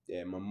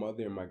 Yeah, my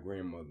mother and my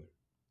grandmother.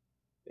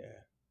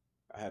 Yeah,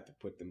 I have to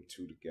put them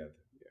two together.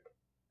 Yeah.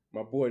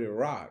 My boy, The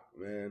Rock,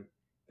 man.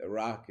 The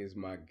Rock is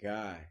my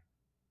guy,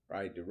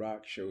 right? The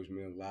Rock shows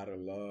me a lot of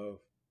love.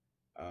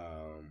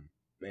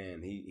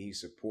 Man, he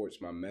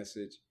supports my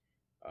message.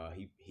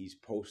 He's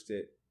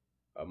posted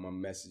my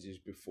messages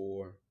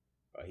before.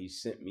 He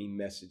sent me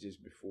messages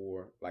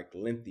before, like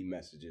lengthy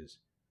messages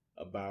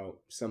about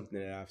something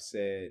that I've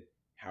said,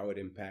 how it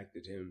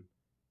impacted him,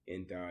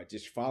 and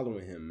just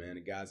following him, man.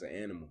 The guy's an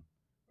animal,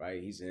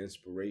 right? He's an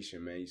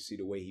inspiration, man. You see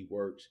the way he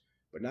works,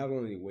 but not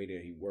only the way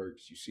that he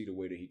works, you see the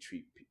way that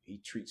he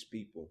treats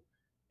people,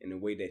 and the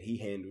way that he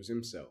handles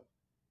himself.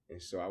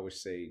 And so I would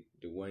say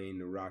Dwayne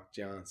 "The Rock"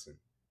 Johnson.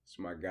 It's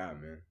my guy,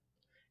 man.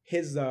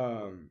 His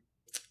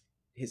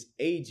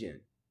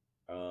agent,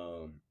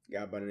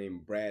 guy by the name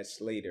of Brad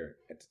Slater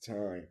at the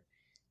time,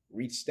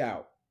 reached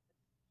out.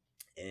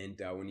 And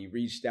when he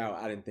reached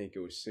out, I didn't think it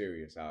was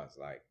serious. I was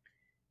like,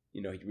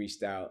 he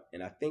reached out,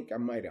 and I think I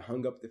might have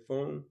hung up the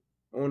phone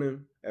on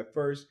him at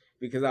first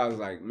because I was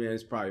like, man,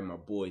 it's probably my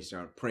boys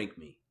trying to prank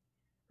me,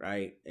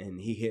 right? And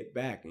he hit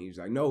back, and he was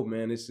like, no,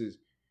 man, this is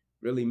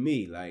really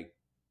me. Like,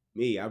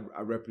 me, I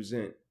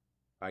represent,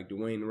 like,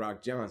 Dwayne "The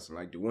Rock" Johnson.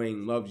 Like,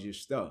 Dwayne loves your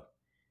stuff.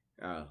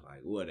 I was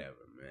like, whatever,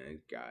 man,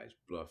 this guy's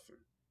bluffing.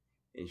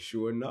 And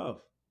sure enough,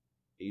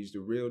 he's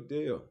the real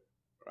deal,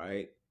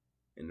 right?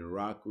 And The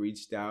Rock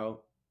reached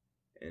out,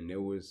 and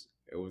it was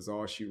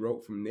all she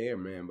wrote from there,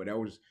 man. But that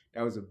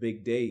was a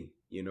big day,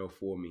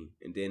 for me.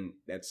 And then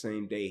that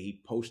same day,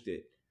 he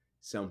posted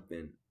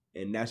something,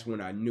 and that's when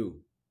I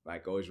knew,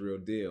 like, oh, it's real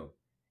deal.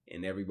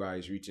 And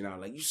everybody's reaching out,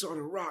 like, you saw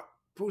The Rock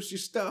post your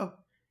stuff,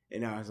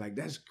 and I was like,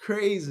 that's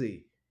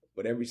crazy.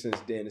 But ever since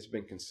then, it's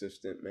been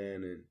consistent,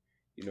 man,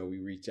 and we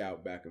reach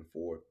out back and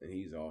forth, and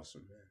he's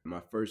awesome, man.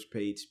 My first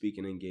paid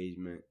speaking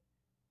engagement,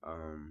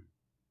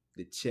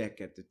 the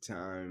check at the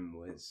time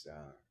was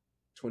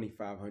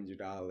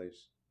 $2,500,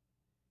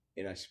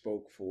 and I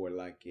spoke for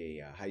like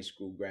a high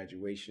school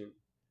graduation.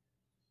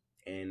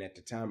 And at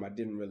the time, I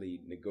didn't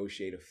really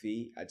negotiate a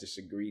fee. I just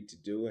agreed to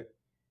do it,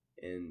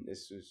 and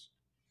this was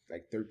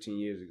like 13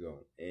 years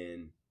ago.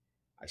 And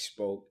I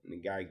spoke, and the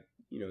guy,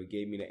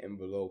 gave me the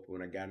envelope.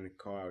 When I got in the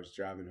car, I was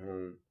driving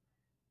home,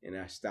 and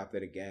I stopped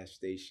at a gas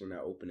station.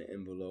 I opened the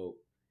envelope,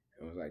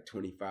 It was like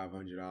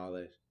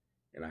 $2,500.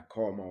 And I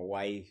called my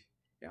wife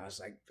and I was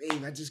like,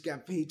 babe, I just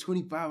got paid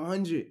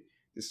 $2,500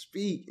 to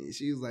speak. And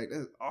she was like,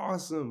 that's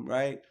awesome,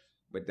 right?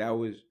 But that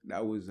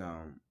was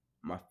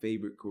my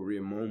favorite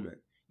career moment.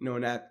 You know,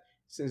 and that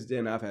since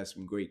then I've had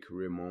some great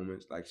career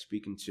moments, like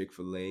speaking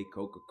Chick-fil-A,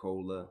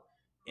 Coca-Cola,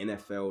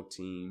 NFL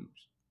teams,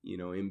 you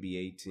know,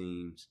 NBA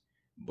teams.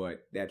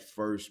 But that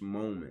first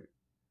moment,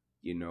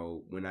 you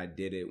know, when I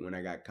did it, when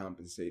I got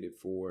compensated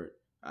for it,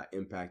 I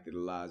impacted the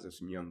lives of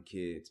some young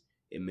kids.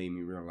 It made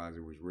me realize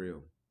it was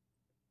real.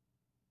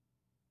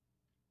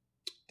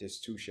 This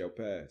too shall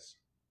pass,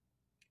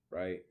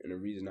 right? And the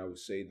reason I would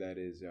say that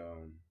is,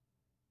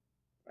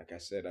 like I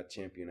said, I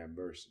champion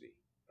adversity,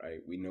 right?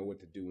 We know what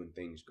to do when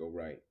things go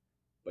right.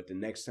 But the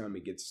next time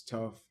it gets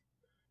tough,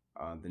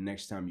 the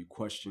next time you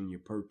question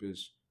your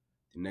purpose,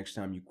 the next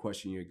time you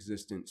question your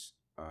existence,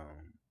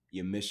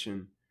 your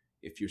mission,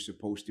 if you're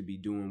supposed to be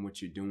doing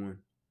what you're doing,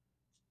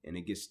 and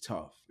it gets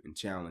tough and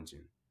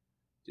challenging,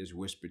 just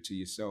whisper to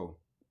your soul,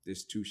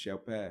 this too shall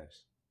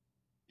pass.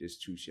 This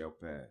too shall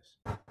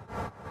pass.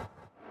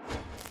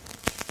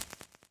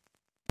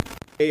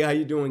 Hey, how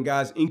you doing,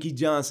 guys? Inky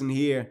Johnson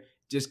here.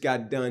 Just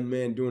got done,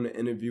 man, doing an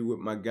interview with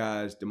my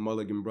guys, the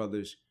Mulligan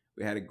brothers.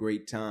 We had a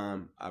great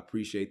time. I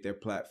appreciate their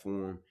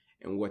platform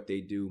and what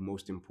they do.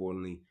 Most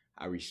importantly,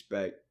 I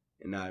respect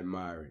and I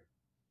admire it.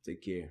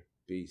 Take care.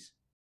 Peace.